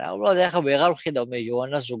ხათრით, მაგრამ უბრალოდ ეხლა ვეღარ ვხედავ მე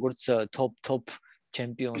იოანას როგორც top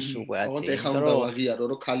ჩემპიონს უკვე აცი. ოღონდ ეხლა უნდა ვაღიარო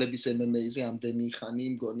რომ ქალების MMA-ზე ამდენი ხანი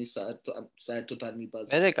მგონი საერთოდ არ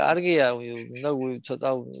მიბაზრდა. მე კარგია, უნდა ცოტა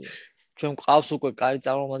ჩვენ ყავს უკვე კარი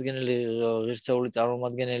წარმომადგენელი, ღირსეული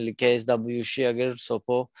წარმომადგენელი KSW-ში, აგერ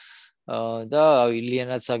სოფო და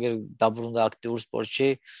ილიანაც აგერ დაბრუნდა აქტიურ სპორტში.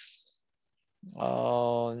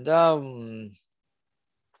 და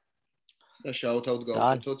shout-out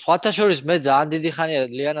გავაკეთოთ. სხვათა შორის მე ძალიან დიდი ხანია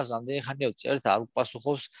ლიანას ამდენი ხანია წერთ, არ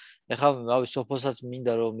უპასუხობს. ეხლა რავი სოფოსაც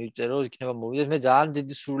მინდა რომ მივწერო, იქნება მოვიდეს. მე ძალიან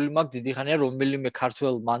დიდი სურვილი მაქვს, დიდი ხანია რომელიმე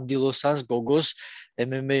ქართველ მანდილოსანს, გოგოს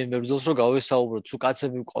MMA მებრძოლს რომ გავესაუბროთ, თუ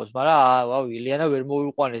კაცები ვყავს, მაგრამ რავი ლიანა ვერ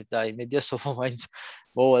მოვიყვანეთ და იმედია სოფო მაინც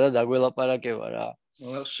მოვა და დაგველაპარაკება რა.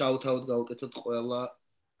 shout-out გავაკეთოთ ყველა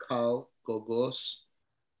ქალ გოგოს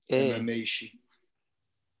MMA-ში.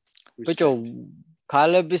 ბიჭო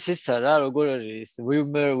Caleb's sister, როგორ არის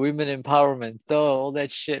women empowerment, all that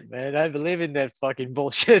shit, man. I believe in that fucking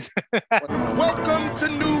bullshit. Welcome to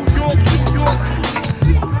New York, New York.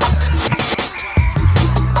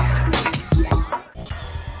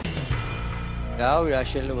 რა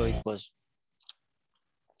შეიძლება ითქვას.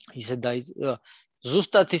 ისე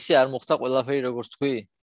ზუსტად ისე არ მოხდა ყველაფერი როგორც თქვი?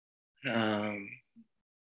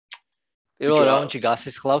 პირველ რაუნდში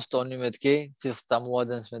გასისხლავს ტონი მეთქი, სისხლს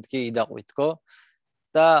წამოადენს მეთქი, იდაყვით თქო.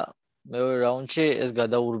 და მეორე რაუნდში ეს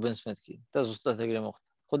გადაურბენს მეთქი და ზუსტად ეგრე მოხდა.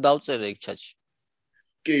 ხო დავწერე იქ ჩატში.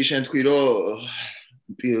 კი, შენ თქვი რომ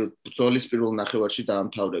ბრძოლის პირველ ნახევარში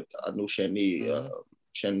დაამთავრებდა, ანუ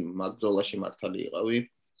შენ მაგ ბრძოლაში მართალი იყავი.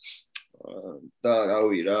 და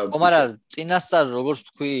რავი რა. მაგრამ წინასწარ როგორც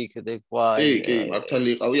თქვი იქ თქვა. კი, მართალი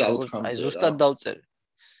იყავი outcome-ზე. აი ზუსტად დავწერე.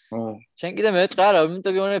 შენ კიდე მეტყი არა,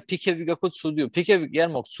 იმიტომ რომ პიკები გაქვს ცუდიო. პიკები კი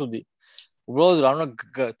არ მაქვს ცუდი. უბრალოდ რა უნდა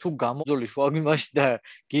თუ გამოძოლი შუაგიმაში და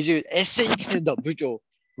გიჟი ესე იქნებდა ბიჭო.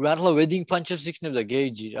 მართლა wedding punch-ებს იქნებდა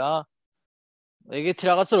გეიჯი რა. ეგეთი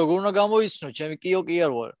რაღაცა როგორ უნდა გამოიცნო, ჩემი კიო კი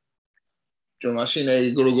არ ვარ. ჯო მაშინ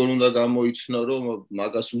ეგ როგორ უნდა გამოიცნო, რომ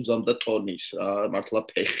მაგას უზამდა ტონის რა, მართლა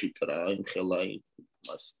ფეხით რა, იმ ხელა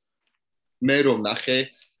იმას. მე რომ ნახე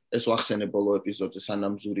ეს ვახსენე ბოლო ეპიზოდზე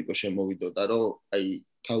სანამ ზურიკო შემოვიდოდა, რომ აი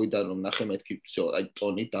თავიდან რომ ნახე მეთქი, всё, აი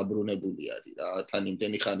ტონი დაბრუნებული არის რა, თან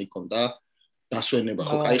იმდენი ხანი ქონდა დასვენება,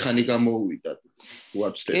 ხო, კაი ხანი გამოუვიდა.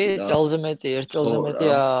 უარწდები კი, რა. წელზე მეტი, ერთ წელზე მეტი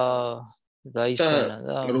დაისვენა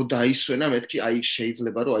და რომ დაისვენა, მეთქი აი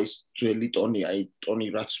შეიძლება რომ აი ძველი ტონი, აი ტონი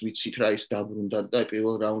რაც ვიცით რა ის დაბრუნდა და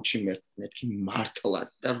პირველ რაუნდში მეთქი მართლა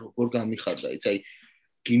და როგორ გამიხარდა, იცი, აი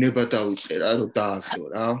გინება დავიწყე რა, რომ დააგდო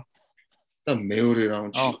რა. და მეორე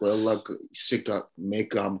რაუნდში ყველა ისე მე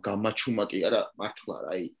გამაჩუმა კი არა მართლა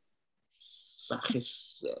რა აი სახეს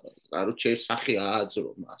კაროჩე სახე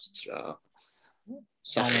ააძრო მასც რა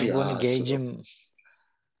სახე მგონი გეიჯი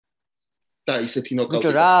და ისეთი ნოკაუტი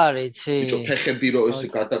ბიჭო რა არის იცი ბიჭო ფეხები რო ესე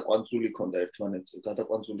გადაკვანძული ქონდა ერთმანეთზე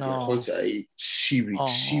გადაკვანძული ხო იცი აი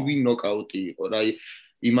ცივი ნოკაუტი იყო რა აი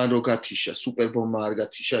იმან რო გათიშა სუპერბომბა არ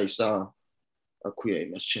გათიშა ისა აქვია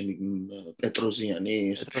იმას ჩემი პეტროზიანი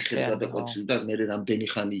ეს გადაკვანძული და მე რამდენი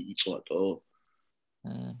ხანი იწვატო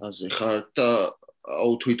აზე ხარ და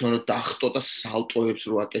აუ თვითონ დახტო და სალტოებს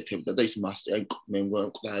რო აკეთებდა და ის მასტი აი მე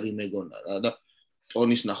მგონი მეგონა რა და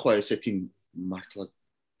ტონის ნახვა ესეთი მართლა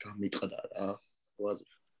გამიტყდა რა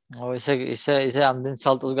ო ესე ამდენ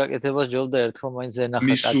სალტოს გაკეთებას ჯობდა ერთხელ მაინც ენახა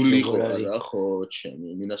კაცი მისულიყო რა ხო ჩემი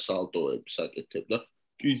მინა სალტოებს აკეთებდა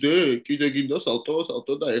კიდე გინდა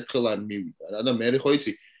სალტო და ერთხელ არ მივიდა რა და მე ხო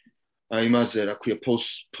იცი აი მასე რა ქვია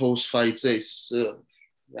post fight-ზე ის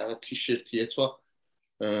რა ტიშერტი ეცვა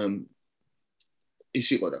ის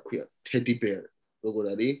იყო რა ქვია teddy bear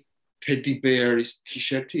როგორ არის teddy bear-ის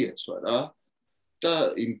ტიშერტი ეცვა რა და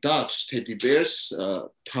იმ დათს teddy bears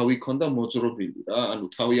თავი ქონდა მოძრობილი რა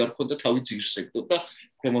ანუ თავი არ ქონდა თავი ძირს ეკდო და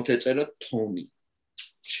ქვემოთ ეწერა თონი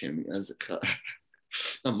ჩემი აზე ხა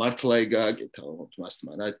და მართლა იგააკეთა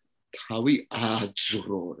მასთან რა თავი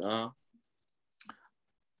აძრო რა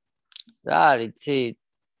არიცი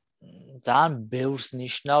ძალიან ბევრს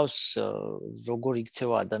ნიშნავს როგორ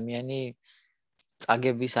იქცევა ადამიანი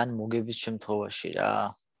წაგების ან მოგების შემთხვევაში რა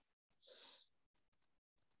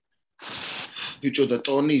ბიჭო და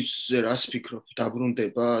ტონის რას ფიქრობ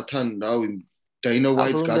დაბრუნდება თან რავი დეინა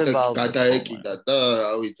ვაიტს გადაეკიდა და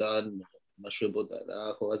რავი ძალიან მაშვებოდა რა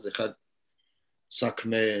ხო აზე ხარ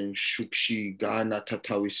საქმე შუქში გაანათა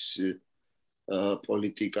თავის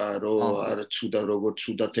პოლიტიკა რომ არ ცუდა როგორ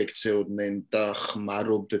ცუდად ექცეოდნენ და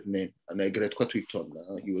ხმარობდნენ ანუ ეგრე თქვა თვითონ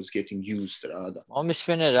he was getting used რა და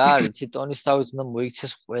მომისმენე რა არის იცი ტონის თავით უნდა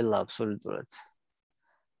მოიქცეს ყველა აბსოლუტურად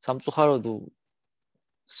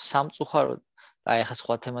სამწუხაროდ აი ახლა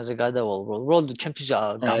სხვა თემაზე გადავალ უბრალოდ ჩემთვის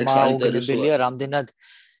გამაუგებელია რამდენად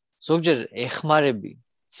ზოგჯერ ეხმარები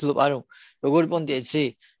ცდილობ ანუ როგორი პონტია იცი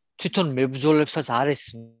თვითონ მებრძოლებსაც არ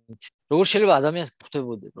ესმით როგორ შეიძლება ადამიანს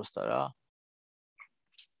გხვდებოდე პროსტა რა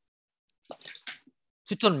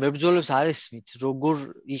თვითონ მებრძოლებს არ ესმით როგორ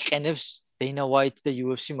იყენებს Dana White და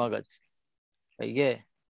UFC მაგაც აიგე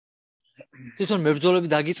თვითონ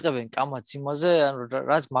მებრძოლები დაგიწყებენ კამაც იმაზე ანუ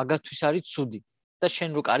რაც მაგათვის არის ცუდი და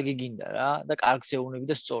შენ რო კარგი გინდა რა და კარგს ეუბნები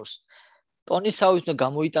და სწორს ტონის თავით უნდა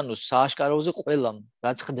გამოიტანოს სააშკაროზე ყველამ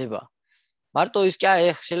რაც ხდება მარტო ის კი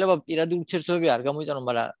აი შეიძლება პირადი ურთიერთობები არ გამოიტანო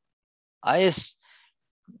მაგრამ აი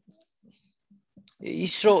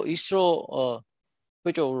ის რო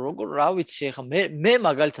ბიჭო როგორ რა ვიცი ახლა მე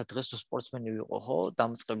მაგალითად დღეს თუ სპორტსმენი ვიყო ხო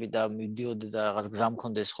დამწყები და მივდიოდი და რაღაც გზა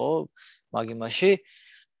მქონდეს ხო მაგ იმაში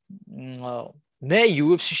მე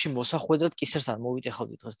UFC-ში მოსახვედრად კისერს არ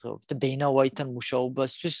მოვიტეხავდი დღესდღეობით და Dana White-თან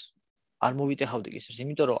მუშაობასთვის არ მოვიტეხავდი კისერს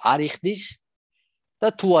იმიტომ რომ არ იხდის და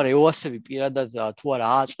თუ არ ეოასები პირადად თუ არ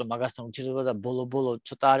ააწყვე მაგასთან ურთიერთობა და ბოლო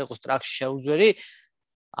ცოტა არ იყოს ტრაქში შეუძვერი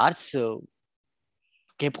არც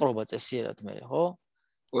გეპყრობა წესიერად მე ხო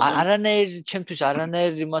ჩემთვის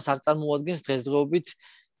არანაირ იმას არ წარმოადგენს დღესდღეობით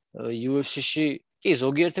UFC-ში კი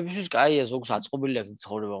ზოგიერთებისთვის კაია ზოგს აწყობილი აქვს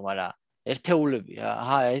ცხოვრება მაგრამ ერთეულები რა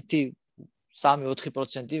აჰა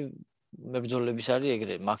 3-4% მებრძოლების არის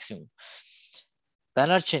ეგრე მაქსიმუმ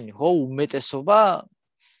დანარჩენი ხო უმეტესობა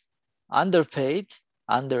underpaid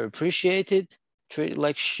underappreciated treated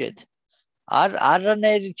like shit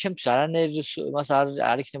არანაირი ჩემთვის არანაირი მას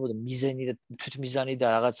არ იქნებოდა მიზანი და თვითმიზანი და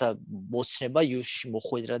რაღაცა მოცნება UFC-ში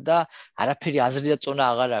მოხვედრა და არაფერი აზრი და წონა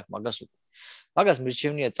აღარ აქვს მაგას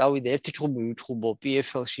მირჩევნია წავიდე ერთი ჭუბი ვიჭუბო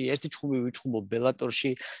PFL-ში ერთი ჭუბი ვიჭუბო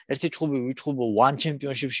Bellator-ში ერთი ჭუბი ვიჭუბო One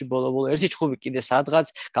Championship-ში ბოლო ერთი ჭუბი კიდე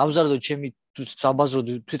სადღაც გავზარდო ჩემი საბაზრო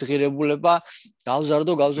თვითღირებულება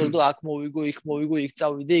გავზარდო აქ მოვიგო იქ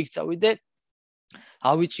წავიდე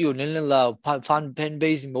ავიწიო ნელ-ნელა fan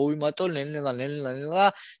base მოვიმატო ნელ-ნელა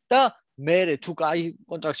და მე თუ კაი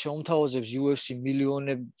კონტრაქტი შეუმთავაზებს UFC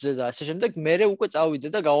მილიონებზე და ასე შემდეგ მე უკვე წავიდე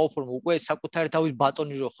და გავაფორმო უკვე საკუთარი თავის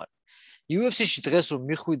ბატონი რო ხარ UFC-ში დღეს რომ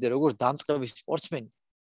მიხვიდე როგორც დამწყები სპორტსმენი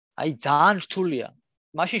აი ძალიან რთულია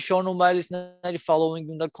მაშინ შონ უმაილისნაირი following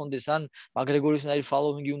უნდა კონდეს ან მაგრეგორისნაირი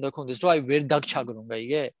following უნდა კონდეს, რომ აი ვერ დაგჩაგრონ,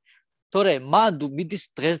 გაიგე? თორე მან მიდის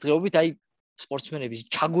დღესდღეობით აი სპორტსმენების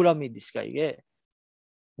ჩაგურა მიდის, გაიგე?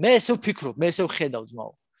 მე ესე ვფიქრობ, მე ესე ვხედავ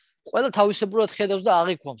ძმაო. ყველა თავისებურად ხედავს და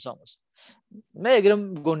აღიქვამს ამას. მე ეგრე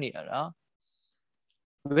მგონია რა.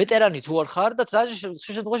 ვეტერანი თუ არ ხარ და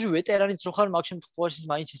შემთხვევაში ვეტერანიც რო ხარ, მაგ შემთხვევაში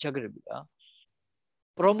მაინც იჩაგრები რა.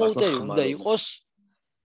 პრომოუტერი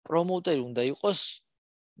უნდა იყოს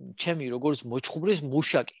ჩემი როგორც მოჩხუბრის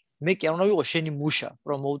მუშაკი. მე კი არ უნდა ვიყო შენი მუშა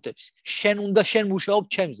პრომოუტერის. შენ მუშაობ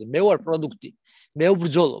ჩემზე. მე ვარ პროდუქტი. მე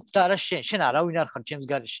ვბრძოლობ და არა შენ. შენ არავინ არ ხარ ჩემს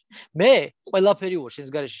გარეშე. მე ყველაფერი ვარ შენს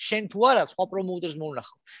გარეშე. შენ თუ არა სხვა პრომოუტერს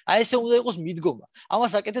მოუნახავ. აი ესე უნდა იყოს მიდგომა.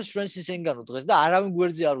 ამას აკეთებს ფრენსის ენგანო დღეს და არავინ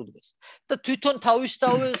გვერდზე არ უდგეს. და თვითონ თავის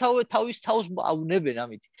თავს ავნებენ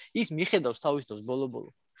ამით. ის მიხედავს თავის თავს ბოლო-ბოლო.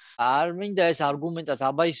 არ მინდა ეს არგუმენტად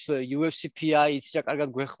აბა ის UFC PI ის რა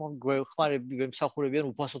კარგად გვეხმარები ვემსახურებიან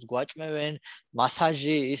უფასოდ გვაჭმევენ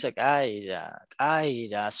მასაჟი ისა კაი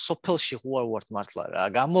რა სოფელში ხوار ვართ მართლა რა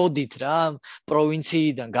გამოდით რა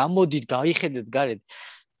პროვინციიდან გამოდით გაიხედეთ გარეთ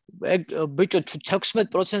ეგ ბიჭო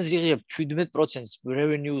 16% იღებ 17%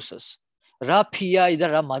 revenue-ს რა PI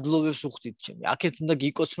და რა მადლობებს უხდით ჩემი აქეთ უნდა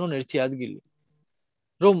გიკოცნონ ერთი ადგილი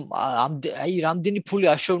რომ აი რამდენი ფული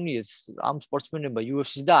აშოვნიეთ ამ სპორტსმენებმა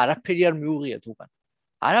UFC-ს და არაფერი არ მიუღიათ უკან.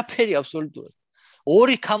 არაფერი აბსოლუტურად.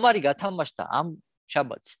 2 კამარი გათამაშდა ამ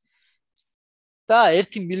შაბათს. და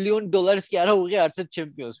 $1 მილიონი კი არ აუღია არც ერთ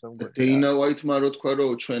ჩემპიონს მე მგონი. Dana White-მა რო თქვა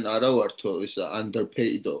რომ ჩვენ არა ვართო ის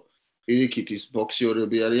underpaid-ო. პირიქით ის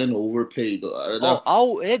ბოქსიორები არიან overpaid-ო. არა და აუ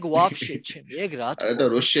ეგ ვაფშე ჩემი, ეგ რა თქმა. არა და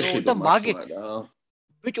რო შეხედო მართლა რა.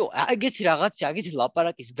 ბიჭო, ეგეთი რაღაცა, ეგეთი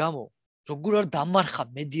ლაპარაკის გამო როგორ არ დამარხა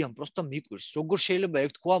მედიამ პროსტა მიკვირს როგორ შეიძლება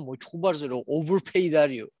ეგ თქვა მოჩხუბარზე რომ overpaid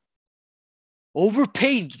არისო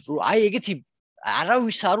overpaid აი ეგეთი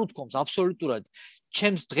არავის არ უთქვამს აბსოლუტურად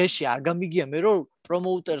ჩემს დღეში არ გამიგია მე რომ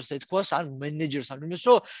პრომოუტერს ეთქვას ან მენეჯერს ან იმას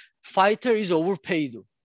რომ fighter is overpaid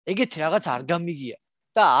ეგეთი რაღაც არ გამიგია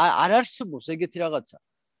და არ არსებობს ეგეთი რაღაცა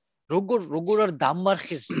როგორ არ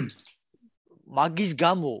დამარხეს მაგის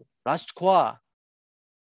გამო რაც თქვა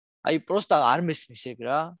აი პროსტა არ მესმის ეგ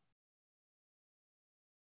რა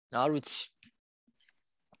არ ვიცი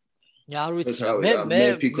მე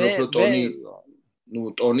ფიქრობ რომ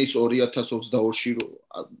ტონის 2022-ში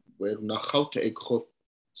ვერ ნახავთ ეგ ხო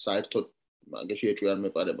საერთოდ მაგაში ეჭვი არ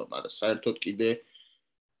მეპარება მაგრამ საერთოდ კიდე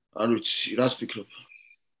არ ვიცი რას ფიქრობ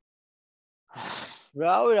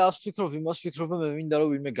რას ფიქრობ იმას ფიქრობ მე მინდა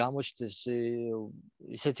რომ ვინმე გამოჩნდეს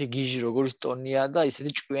ისეთი გიჟი როგორც ტონია და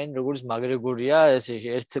ისეთი ჭკვიანი როგორც მაგრეგორია ეს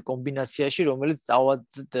ერთ კომბინაციაში რომელიც წავად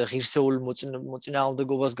ღირსეული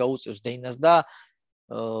მოწინააღმდეგობას გაუწევს დეინას და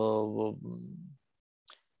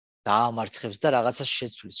დაამარცხებს და რაღაცას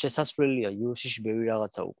შეცვლის შესაძლებელია UFC-ში ბევრი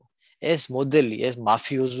რაღაცა უკვე ეს მოდელი ეს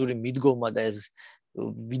მაფიოზური მიდგომა და ეს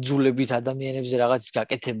ვიძულებით ადამიანებზე რაღაცის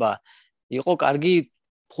გაკეთება იყო კარგი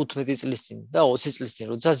 15 წლის წინ და 20 წლის წინ,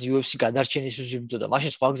 როდესაც UFC გადარჩენისთვის იბრძოდა,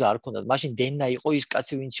 მაშინ სხვა გზა არ ქონდათ. მაშინ დენა იყო ის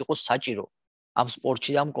კაცი, ვინც იყო საჭირო ამ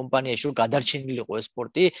სპორტში და ამ კომპანიაში, რომ გადარჩენილიყო ეს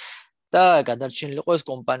სპორტი და გადარჩენილიყო ეს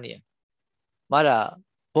კომპანია. მაგრამ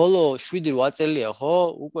ბოლო 7-8 წელია, ხო?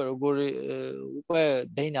 უკვე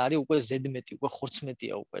დენა არის უკვე ზედმეტი, უკვე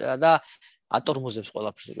ხორცმეტია უკვე და ატორმოზებს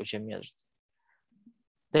ყველაფერს უკვე ჩემი აზრით.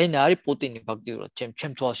 დენა არის პუტინი ფაქტიურად,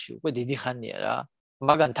 ჩემ თვალში უკვე დიდი ხანია რა.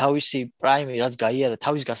 მაგან თავისი პრაიმი რაც გაიარა,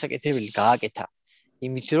 თავის გასაკეთებელი გააკეთა.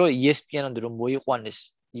 იმით რომ ESPN-ამდე რომ მოიყვანეს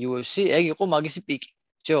UFC, ეგ იყო მაგისი პიკი.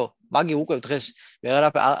 всё, მაგი უკვე დღეს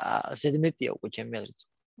ვეღარაფერ ზედმეტია უკვე ჩემი აზრით.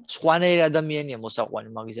 სხვანაირი ადამიანია მოსაყვანი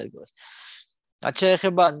მაგის ადგილას. რაც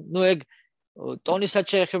შეეხება, ეგ ტონისაც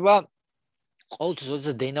შეეხება ყოველთვის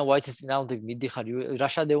როდესაც დენა ვაიტის წინააღმდეგ მიდიხარ,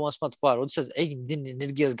 რაშად ევანსმა თქვა, როდესაც ეგ იმდენ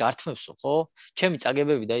ენერგიას გართმევსო, ხო? ჩემი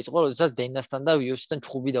წაგებები დაიწყო, როდესაც დენასთან და UFC-თან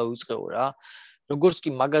ჩხუბი დავიწყეო რა. როგორც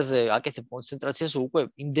კი მაგაზე აკეთებ კონცენტრაციას უკვე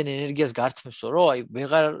იმდენ ენერგიას გართმევსო რომ აი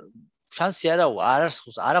ვეღარ შანსი არ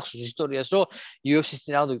ახსოვს ისტორიას რომ UFC-ს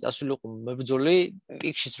წინააღმდეგ წასულიყო მებრძოლი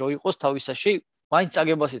პიკშიც რო იყოს თავისაში მაინც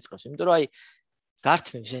წაგებას იწყებს იმიტომ რომ აი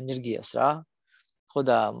გართმევს ენერგიას რა ხო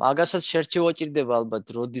და მაგასაც შერჩევა ჭირდება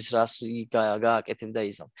ალბათ როდის რას გააკეთებ და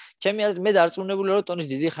ისო ჩემი აზრით მე დარწმუნებული რომ ტონის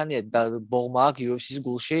დიდი ხანია და ბოღმა აქვს UFC-ს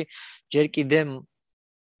გულში ჯერ კიდე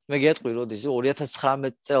მე გეტყვი როდის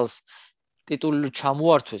 2019 წელს ტიტული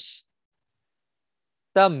ჩამოართვეს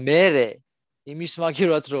და მე იმის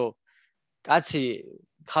მაგირად რომ კაცი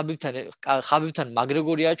ხაბიბთან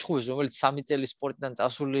მაგრეგორი აჩხუბეს რომელიც 3 წელი სპორტიდან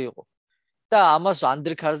წასული იყო და ამას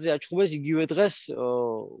ანდერკარზე აჩხუბეს იგივე დღეს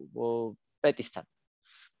პეტისთან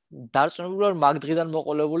დარწმუნებული ვარ მაგ დღიდან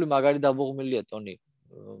მოყოლებული მაგარი დაბოღმილია ტონი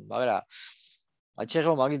მაგრამ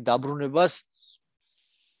აჩეხება მაგის დაბრუნებას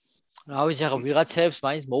რა ვიცი, ახლა ვიღაცებს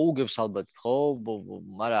მაინც მოუგებს ალბათ, ხო?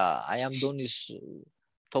 მაგრამ აი ამ დონის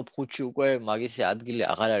top 5-ში უკვე მაგისი ადგილი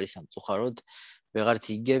აღარ არის სამწუხაროდ, ვეღარც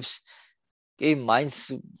იგებს. კი, მაინც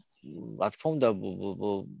რა თქმა უნდა,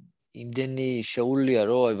 იმდენი შეუულია,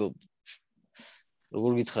 რომ აი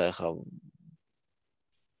როგორ გითხრა ახლა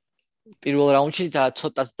პირველ რაუნდში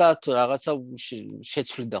ცოტაც და რაღაცა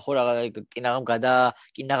შეცვლიდა ხო რაღაცა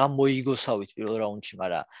კინაღამ მოიგოსავით პირველ რაუნდში,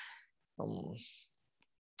 მაგრამ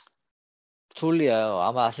რთულია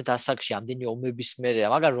ამ ასეთ ასაკში ამდენი ომების მერე,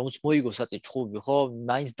 მაგრამ რომც მოიგოს აწი ჩხუბი, ხო,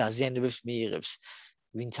 მაინც დაზიანებებს მიიღებს.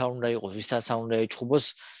 ვინც არ უნდა იყოს, ვისაც არ უნდა ეჩხუბოს,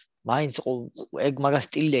 მაინც ეგ მაგას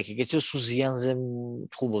სტილი აქვს, ეგეც რომ სულ ზიანზე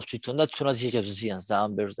ჩხუბოს თვითონ და თუნდაც იღებს ზიანს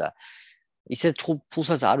ძალიან ბევრს და ისეთ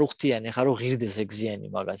ფულსაც არ უხდიან, ეხლა რომ ღირდეს ეგ ზიანი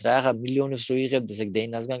მაგას. რა ახლა მილიონებს რო იღებდეს ეგ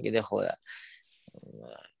დეინასგან კიდე ხო და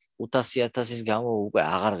 500,000-ის გამო უკვე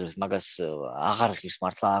აღარ ღირს მაგას, აღარ ღირს,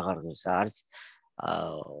 მართლა აღარ ღირს.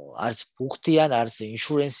 არც ბუხტიან, არც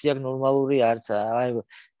ინშურენსი აქვს ნორმალური, არც აი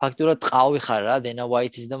ფაქტურად ყავი ხარ რა დენა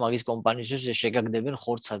ვაიტის და მაგის კომპანიისთვის შეგაგდებენ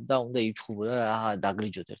ხორცად და უნდა იჩხუბო და აჰა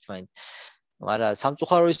დაგრიჯოთ ერთმანეთ. მაგრამ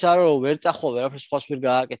სამწუხარო ის არა რომ ვერ წახვალ, ვერაფერს სხვას ვერ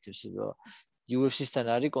გააკეთებს. UFC-სთან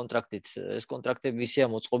არის კონტრაქტით. ეს კონტრაქტები ისეა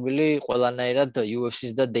მოწყობილი ყველანაირად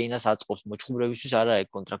UFC-ს და Dana-ს აწყობს. მოჩხუბრებისთვის არა ეგ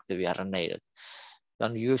კონტრაქტები არანაირად.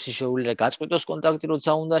 ან UFC შეუძლია გაწყვიტოს კონტრაქტი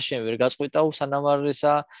როცა უნდა, შენ ვერ გაწყვიტავ სანამ არ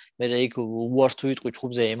ისა, მე იქ უარს თუ იტყვი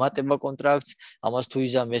ჩხუბზე ემატება კონტრაქტს, ამას თუ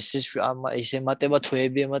იზამ ეს ემატება,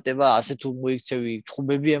 თვეები ემატება, ასე თუ მოიქცევი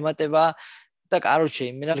ჩხუბები ემატება და კაროჩე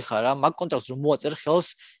იმენა ხარ რა, მაგ კონტრაქტს რომ მოაწერ ხელს,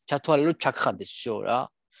 ჩათვალე რომ ჩაგხადეს всё რა.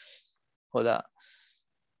 ხო და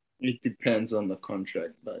It depends on the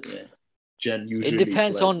contract, but yeah. Usually it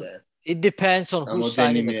depends on that. It depends on who's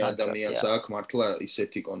signing the contract. ადამიანს აქვს მართლა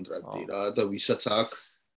ისეთი კონტრაქტი რა და ვისაც აქვს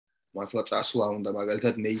მართლა წასვლა უნდა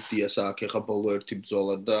მაგალითად ნეიდიას აქვს ეხა ბოლო ერთი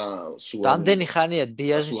ბრძოლა და სულ რამდენი ხანია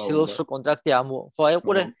დიაზი ცდილობს რომ კონტრაქტი ხო აი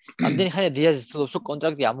უყურე რამდენი ხანია დიაზი ცდილობს რომ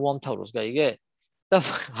კონტრაქტი ამოამთავროს გაიგე და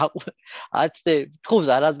აცდე ჩხუბს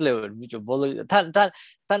არ აძლევენ ბიჭო ბოლო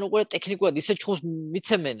თან უყურე ტექნიკურად ისე ჩხუბს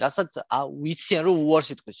მიცემენ რასაც ვიციან რომ უარს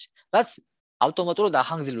იტყვის რაც ავტომატურად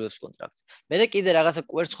ახანგრძლივებს კონტრაქტს. მე კიდე რაღაცა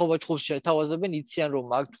კვერცხობა ჩხუბს შეთავაზებენ, იციან რომ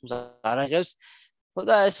მაგ ჩხუბს არ აღებს. ხო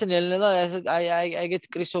და ესე ნელ-ნელა აი ეგეთ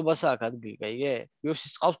კრისობას აქვს ადგილი, გაიგე?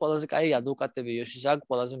 UFC-ს ყავს ყველაზე კაი ადვოკატები, UFC-ს აქვს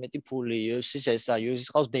ყველაზე მეტი ფული, UFC-ს ესა,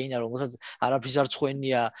 UFC-ს ყავს Dana, რომელსაც არაფრის არ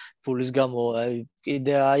წხვენია ფულის გამო.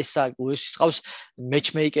 კიდე აი ესა, UFC-ს ყავს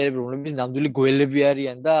matchmaker-ები, რომლებიც ნამდვილი გველები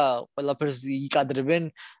არიან და ყველაფერს იკადრებენ,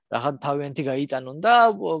 რაღაც თავიანთი გაიტანონ და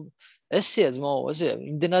ესეა ძმაო, ესე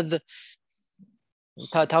იმდენად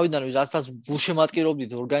თავიდან ვისაც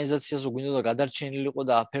გულშემატკივრობდით ორგანიზაციას რომ გვინდოდა გადარჩენილიყო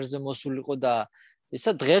და აფერზე მოსულიყო და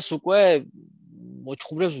ისა დღეს უკვე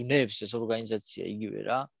მოჩხუბრებს უნებს ეს ორგანიზაცია იგივე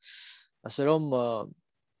რა ასე რომ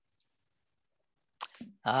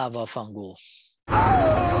ვაფანგო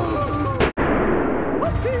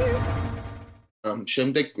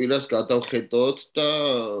შემდეგ კვირას გადავხედოთ და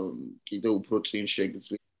კიდე უფრო წინ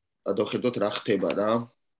შეგძლით გადავხედოთ რა ხდება რა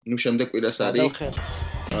ნუ შემდეგ კვირას არის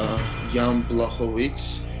Jan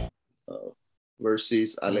Blachowicz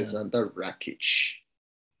versus Alexander Rakic.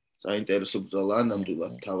 საინტერესო ბრძოლა,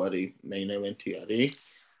 ნამდვილად თავარი main event-ი არის.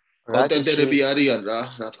 კონტენდერები არიან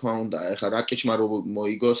რა თქმა უნდა. ეხლა Rakic-მა რომ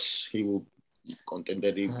მოიგოს, he will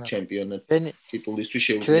contenderi championate ტიტულისთვის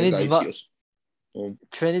შეუძლია გაიწიოს.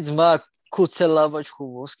 ჩვენი ძმა კუცელავა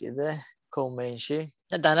ჩხუბოს კიდე co-main-ში.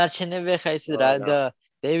 და დანარჩენები ხა ისე რა და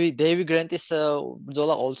David Grant-ის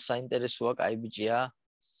ბრძოლა ყოველთვის საინტერესოა, კაი ბიჭია.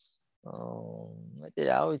 მეტი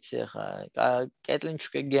რა ვიცი ახლა კეტლინ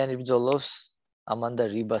ჩუკეგიანი ბრძოლობს ამანდა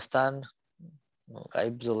რიბასთან კაი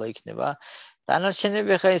ბრძოლა იქნება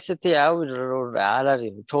დანარჩენები ახლა ესეთი არ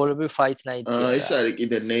არის ჩოლები fight night-ია ეს არის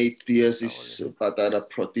კიდე Nate Diaz-ის პატარა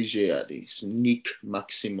პროტეჟე არის Nick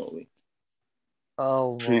Maximovi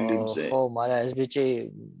ხო მაგრამ ეს ბიჭი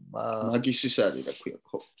მაგისის არის რა ქვია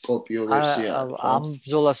კოპიო ვერსია ამ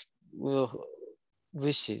ბრძოლას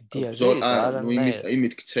ვისი დიაზის არა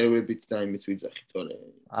იმით ქცევებით და იმით ვიძახით თორე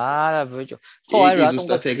არა ბიჭო ხო აი რატომ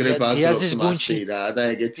დიაზის გუნჩი რა და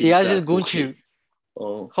ეგეთი დიაზის გუნჩი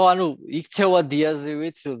ხო ანუ იქცევა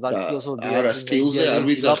დიაზივით ლასტიოსო დიაზი არა სტილზე არ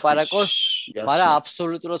ვიძახით ლაპარაკოს მაგრამ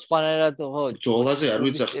აბსოლუტურად სხვანაირად ხო ბრძოლაზე არ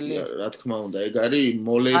ვიძახით რა თქმა უნდა ეგ არის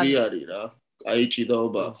მოლერი არის რა აი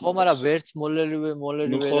ჭიდაობა ხო მაგრამ ვერც მოლერი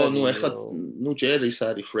ხო ნუ ეხლა ნუ ჯერ ის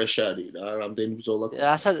არის fresh არის რა რამდენი ბრძოლა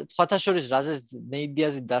რასაც სხვათა შორის რაზეც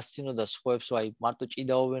ნეიდიაზი დასცინო და სხვებს აი მარტო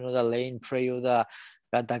ჭიდაობენო და ლეინ ფრეიო და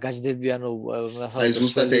დაგაჯდებიანო აი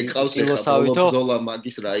ზუსტად ეკავს ეხლა ბრძოლა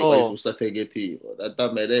მაგის რა იყო აი ზუსტად ეგეთი იყო რა და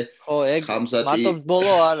მე ხო ეგ მარტო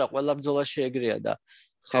ბოლო არა ყველა ბრძოლაში ეგრეა და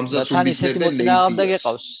ხამზაც უბისნებენ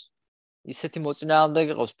ნეიდიაზს ისეთი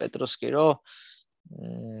მოწინააღმდეგე ყავს პეტროსკი, რომ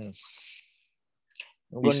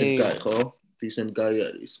decent guy, ხო? Decent guy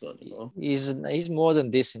არის, ხო? he's more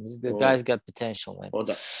than decent. The guy's got potential, man. ხო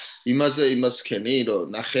და იმას ხენი,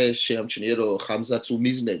 რომ ნახე შეამჩნია, რომ ხამზაც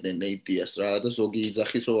უმიზნებდნენ ნეიდიას რა და ზოგი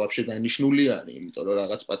იძახის, რომ вообще დანიშნულიანი, იმიტომ რომ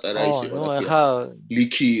რაღაც პატარა ის იყო და ეხა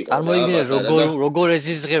ლიკი იყო. წარმოგიდგენთ როგორ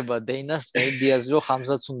ეზიზღება დეინას ნეიდიას, რომ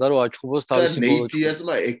ხამზაც უნდა რომ აჩხუბოს თავისი ბოლო.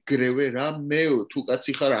 ნეიდიასმა ეგრევე რა მეო, თუ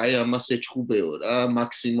კაცი ხარ, აი ამას ეჩხუბეო რა,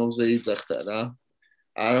 მაქსიმოვზე იძახდა რა.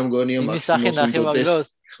 არ მგონია მაქსიმოვზე უნდა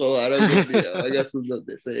ხო, არ მგონია, მაგას უნდა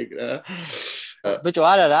დეს ეგ რა. ბიჭო,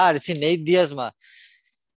 არა რა, არის ნეიდიასმა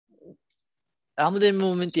რამოდენიმე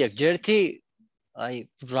მომენტი აქვს. ჯერთი აი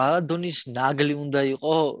რა დონის ნაგლი უნდა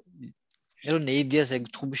იყო, რომ ნეიდიას ეგ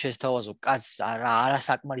ჩხუბი შეესთავაზო. კაც არა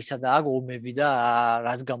საკმარისა და აქ ომები და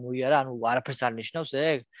რაც გამოიარა, ანუ არაფერს არ ნიშნავს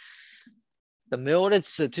ეგ. და მეორეც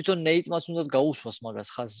თვითონ ნეიტმაც უნდა გაუსვას მაგას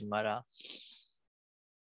ხაზი, მაგრამ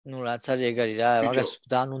ну რაც არის ეგ არის რა, მაგას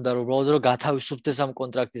ძალიან უნდა რომ უბრალოდ გათავისუფლდეს ამ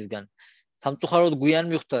კონტრაქტისგან. სამწუხაროდ გვიან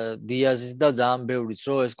მიხვდა დიაზის და ძალიან ბევრიც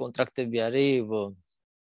რომ ეს კონტრაქტები არის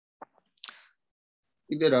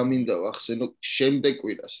კიდე რა მინდა ვახსენო შემდეგ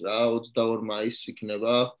კვირას რა 22 მაისს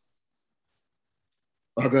იქნება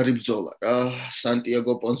მაგარი ბრძოლა რა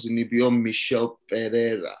სანტიაგო პონზინიბიო მიშელ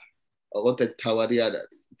პერერა ოღონდ თავარი არ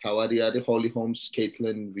არის თავარი არის ჰოლი ჰომს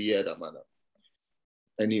კეიტლინ ვიერა მაგრამ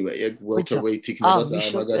anyway ეგ welterweight იქნება და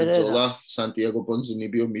მაგარი ბრძოლა სანტიაგო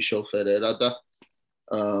პონზინიბიო მიშელ პერერა და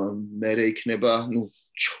მერე იქნება ნუ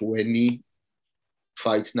ჩვენი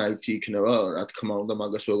fight night იქნება რა თქმა უნდა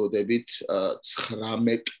მაგას ველოდებით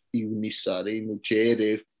 19 ივნისს არის ნუ ჯერ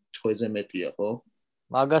ერთ თვეზე მეტია ხო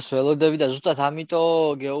მაგას ველოდები და ზუსტად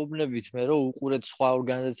ამიტომ გეუბნებით მე რომ უყურეთ სხვა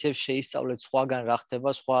ორგანიზაციებს შეისწავლეთ სხვაგან რა ხდება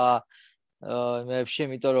სხვა იმებში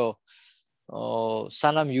იმიტომ რომ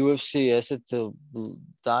სანამ UFC ესეთ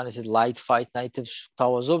ძალიან ესეთ light fight night-ებს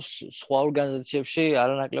თავაზობს სხვა ორგანიზაციებში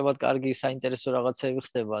არანაკლებად კარგი საინტერესო რაღაცები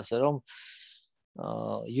ხდება ასე რომ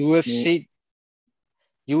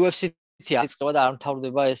UFC-ი აიწყება და არ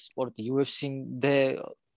მთავრდება ეს სპორტი UFC-ზე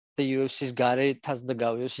და UFC-ს გარეთაც და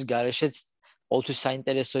UFC-ს გარეშეც ყოველთვის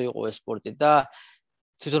საინტერესო იყო ეს სპორტი და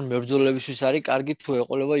თვითონ მებრძოლებისთვის არის კარგი თუ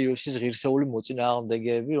ეყოლება UFC-ს ღირსეული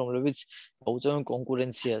მოწინააღმდეგეები რომლებიც აუწევენ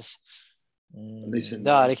კონკურენციას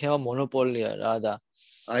და არ იქნება მონოპოლია რა და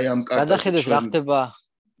აი ამ კარტაზე გადახედეთ რა ხდება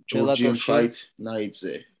Georgian fight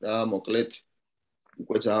night-ზე რა მოკლედ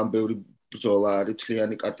უკვე ძალიან ბევრი ბრძოლა არის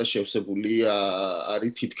თლიანი კარტა შევსებული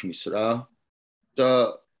არის თითქმის რა და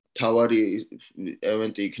თავარი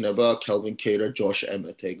ევენტი იქნება Calvin Kattar Josh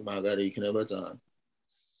Emmett ეგ მაგარი იქნება ძალიან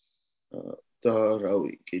და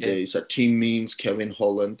რავი კიდე ისა Team Means Kevin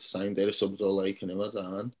Holland საინტერესო ბრძოლა იქნება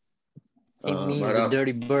ძალიან მაგრამ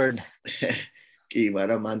Dirty Bird კი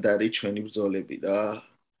მაგრამ მან არის ჩვენი ბრძოლები რა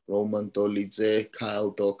Roman Dolidze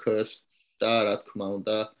Kyle Daukaus და რა თქმა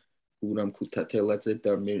უნდა Uram Kutateladze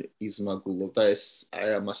Damir Ismagulov და ეს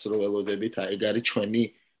აი ამას რო ველოდებით აი ეგ არის ჩვენი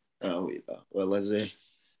რავი რა ყველაზე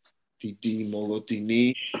დიდი მოლოდინი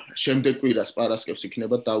შემდეგ კვირას პარასკევს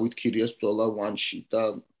იქნება დავით ქირიას ბრძოლა one-ში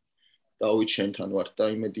და დავით შენთან ვარ და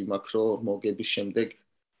იმედი მაქვს რომ მოგების შემდეგ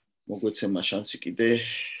მოგვეცემა შანსი კიდე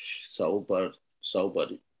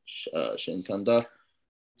საუბარი შენთან და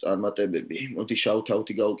წარმატებები მოდი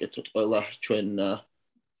shout-out-ი გავუკეთოთ ყველა ჩვენ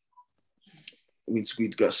ვინც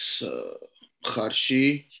გვიდგას ხარში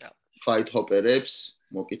fight hopper-ებს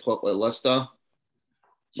მოკითხვა ყველას და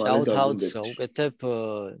shout-out გავუკეთებ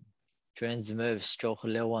ჩვენ ძმებს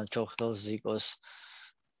ჩოხლევან ჩოხელზიკოს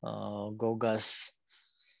გოგას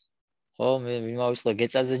ხო მე ვიმავიწყდა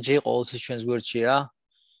გეწაზე ჯი ყოველთვის ჩვენს გვერდში რა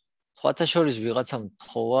სხვათა შორის ვიღაცამ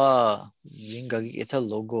თხოვა ვინ გაგიკეთა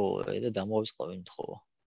ლოგო და დამოვიწყავენ თხოვა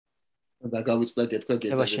და გავიწყდა კითხვა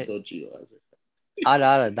გეწაზე დოჯიო აზე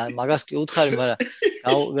არა და მაგას კი უთხარი მაგრამ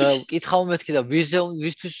კითხავ მეთქი და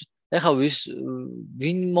ვისთვის ეხა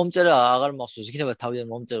ვინ მომწერა აღარ მახსოვს იქნება თავიდან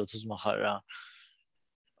მომწერო თუ ზმახარ რა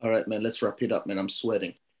All right man let's wrap it up man I'm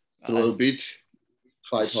sweating a little bit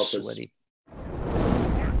fight hoppers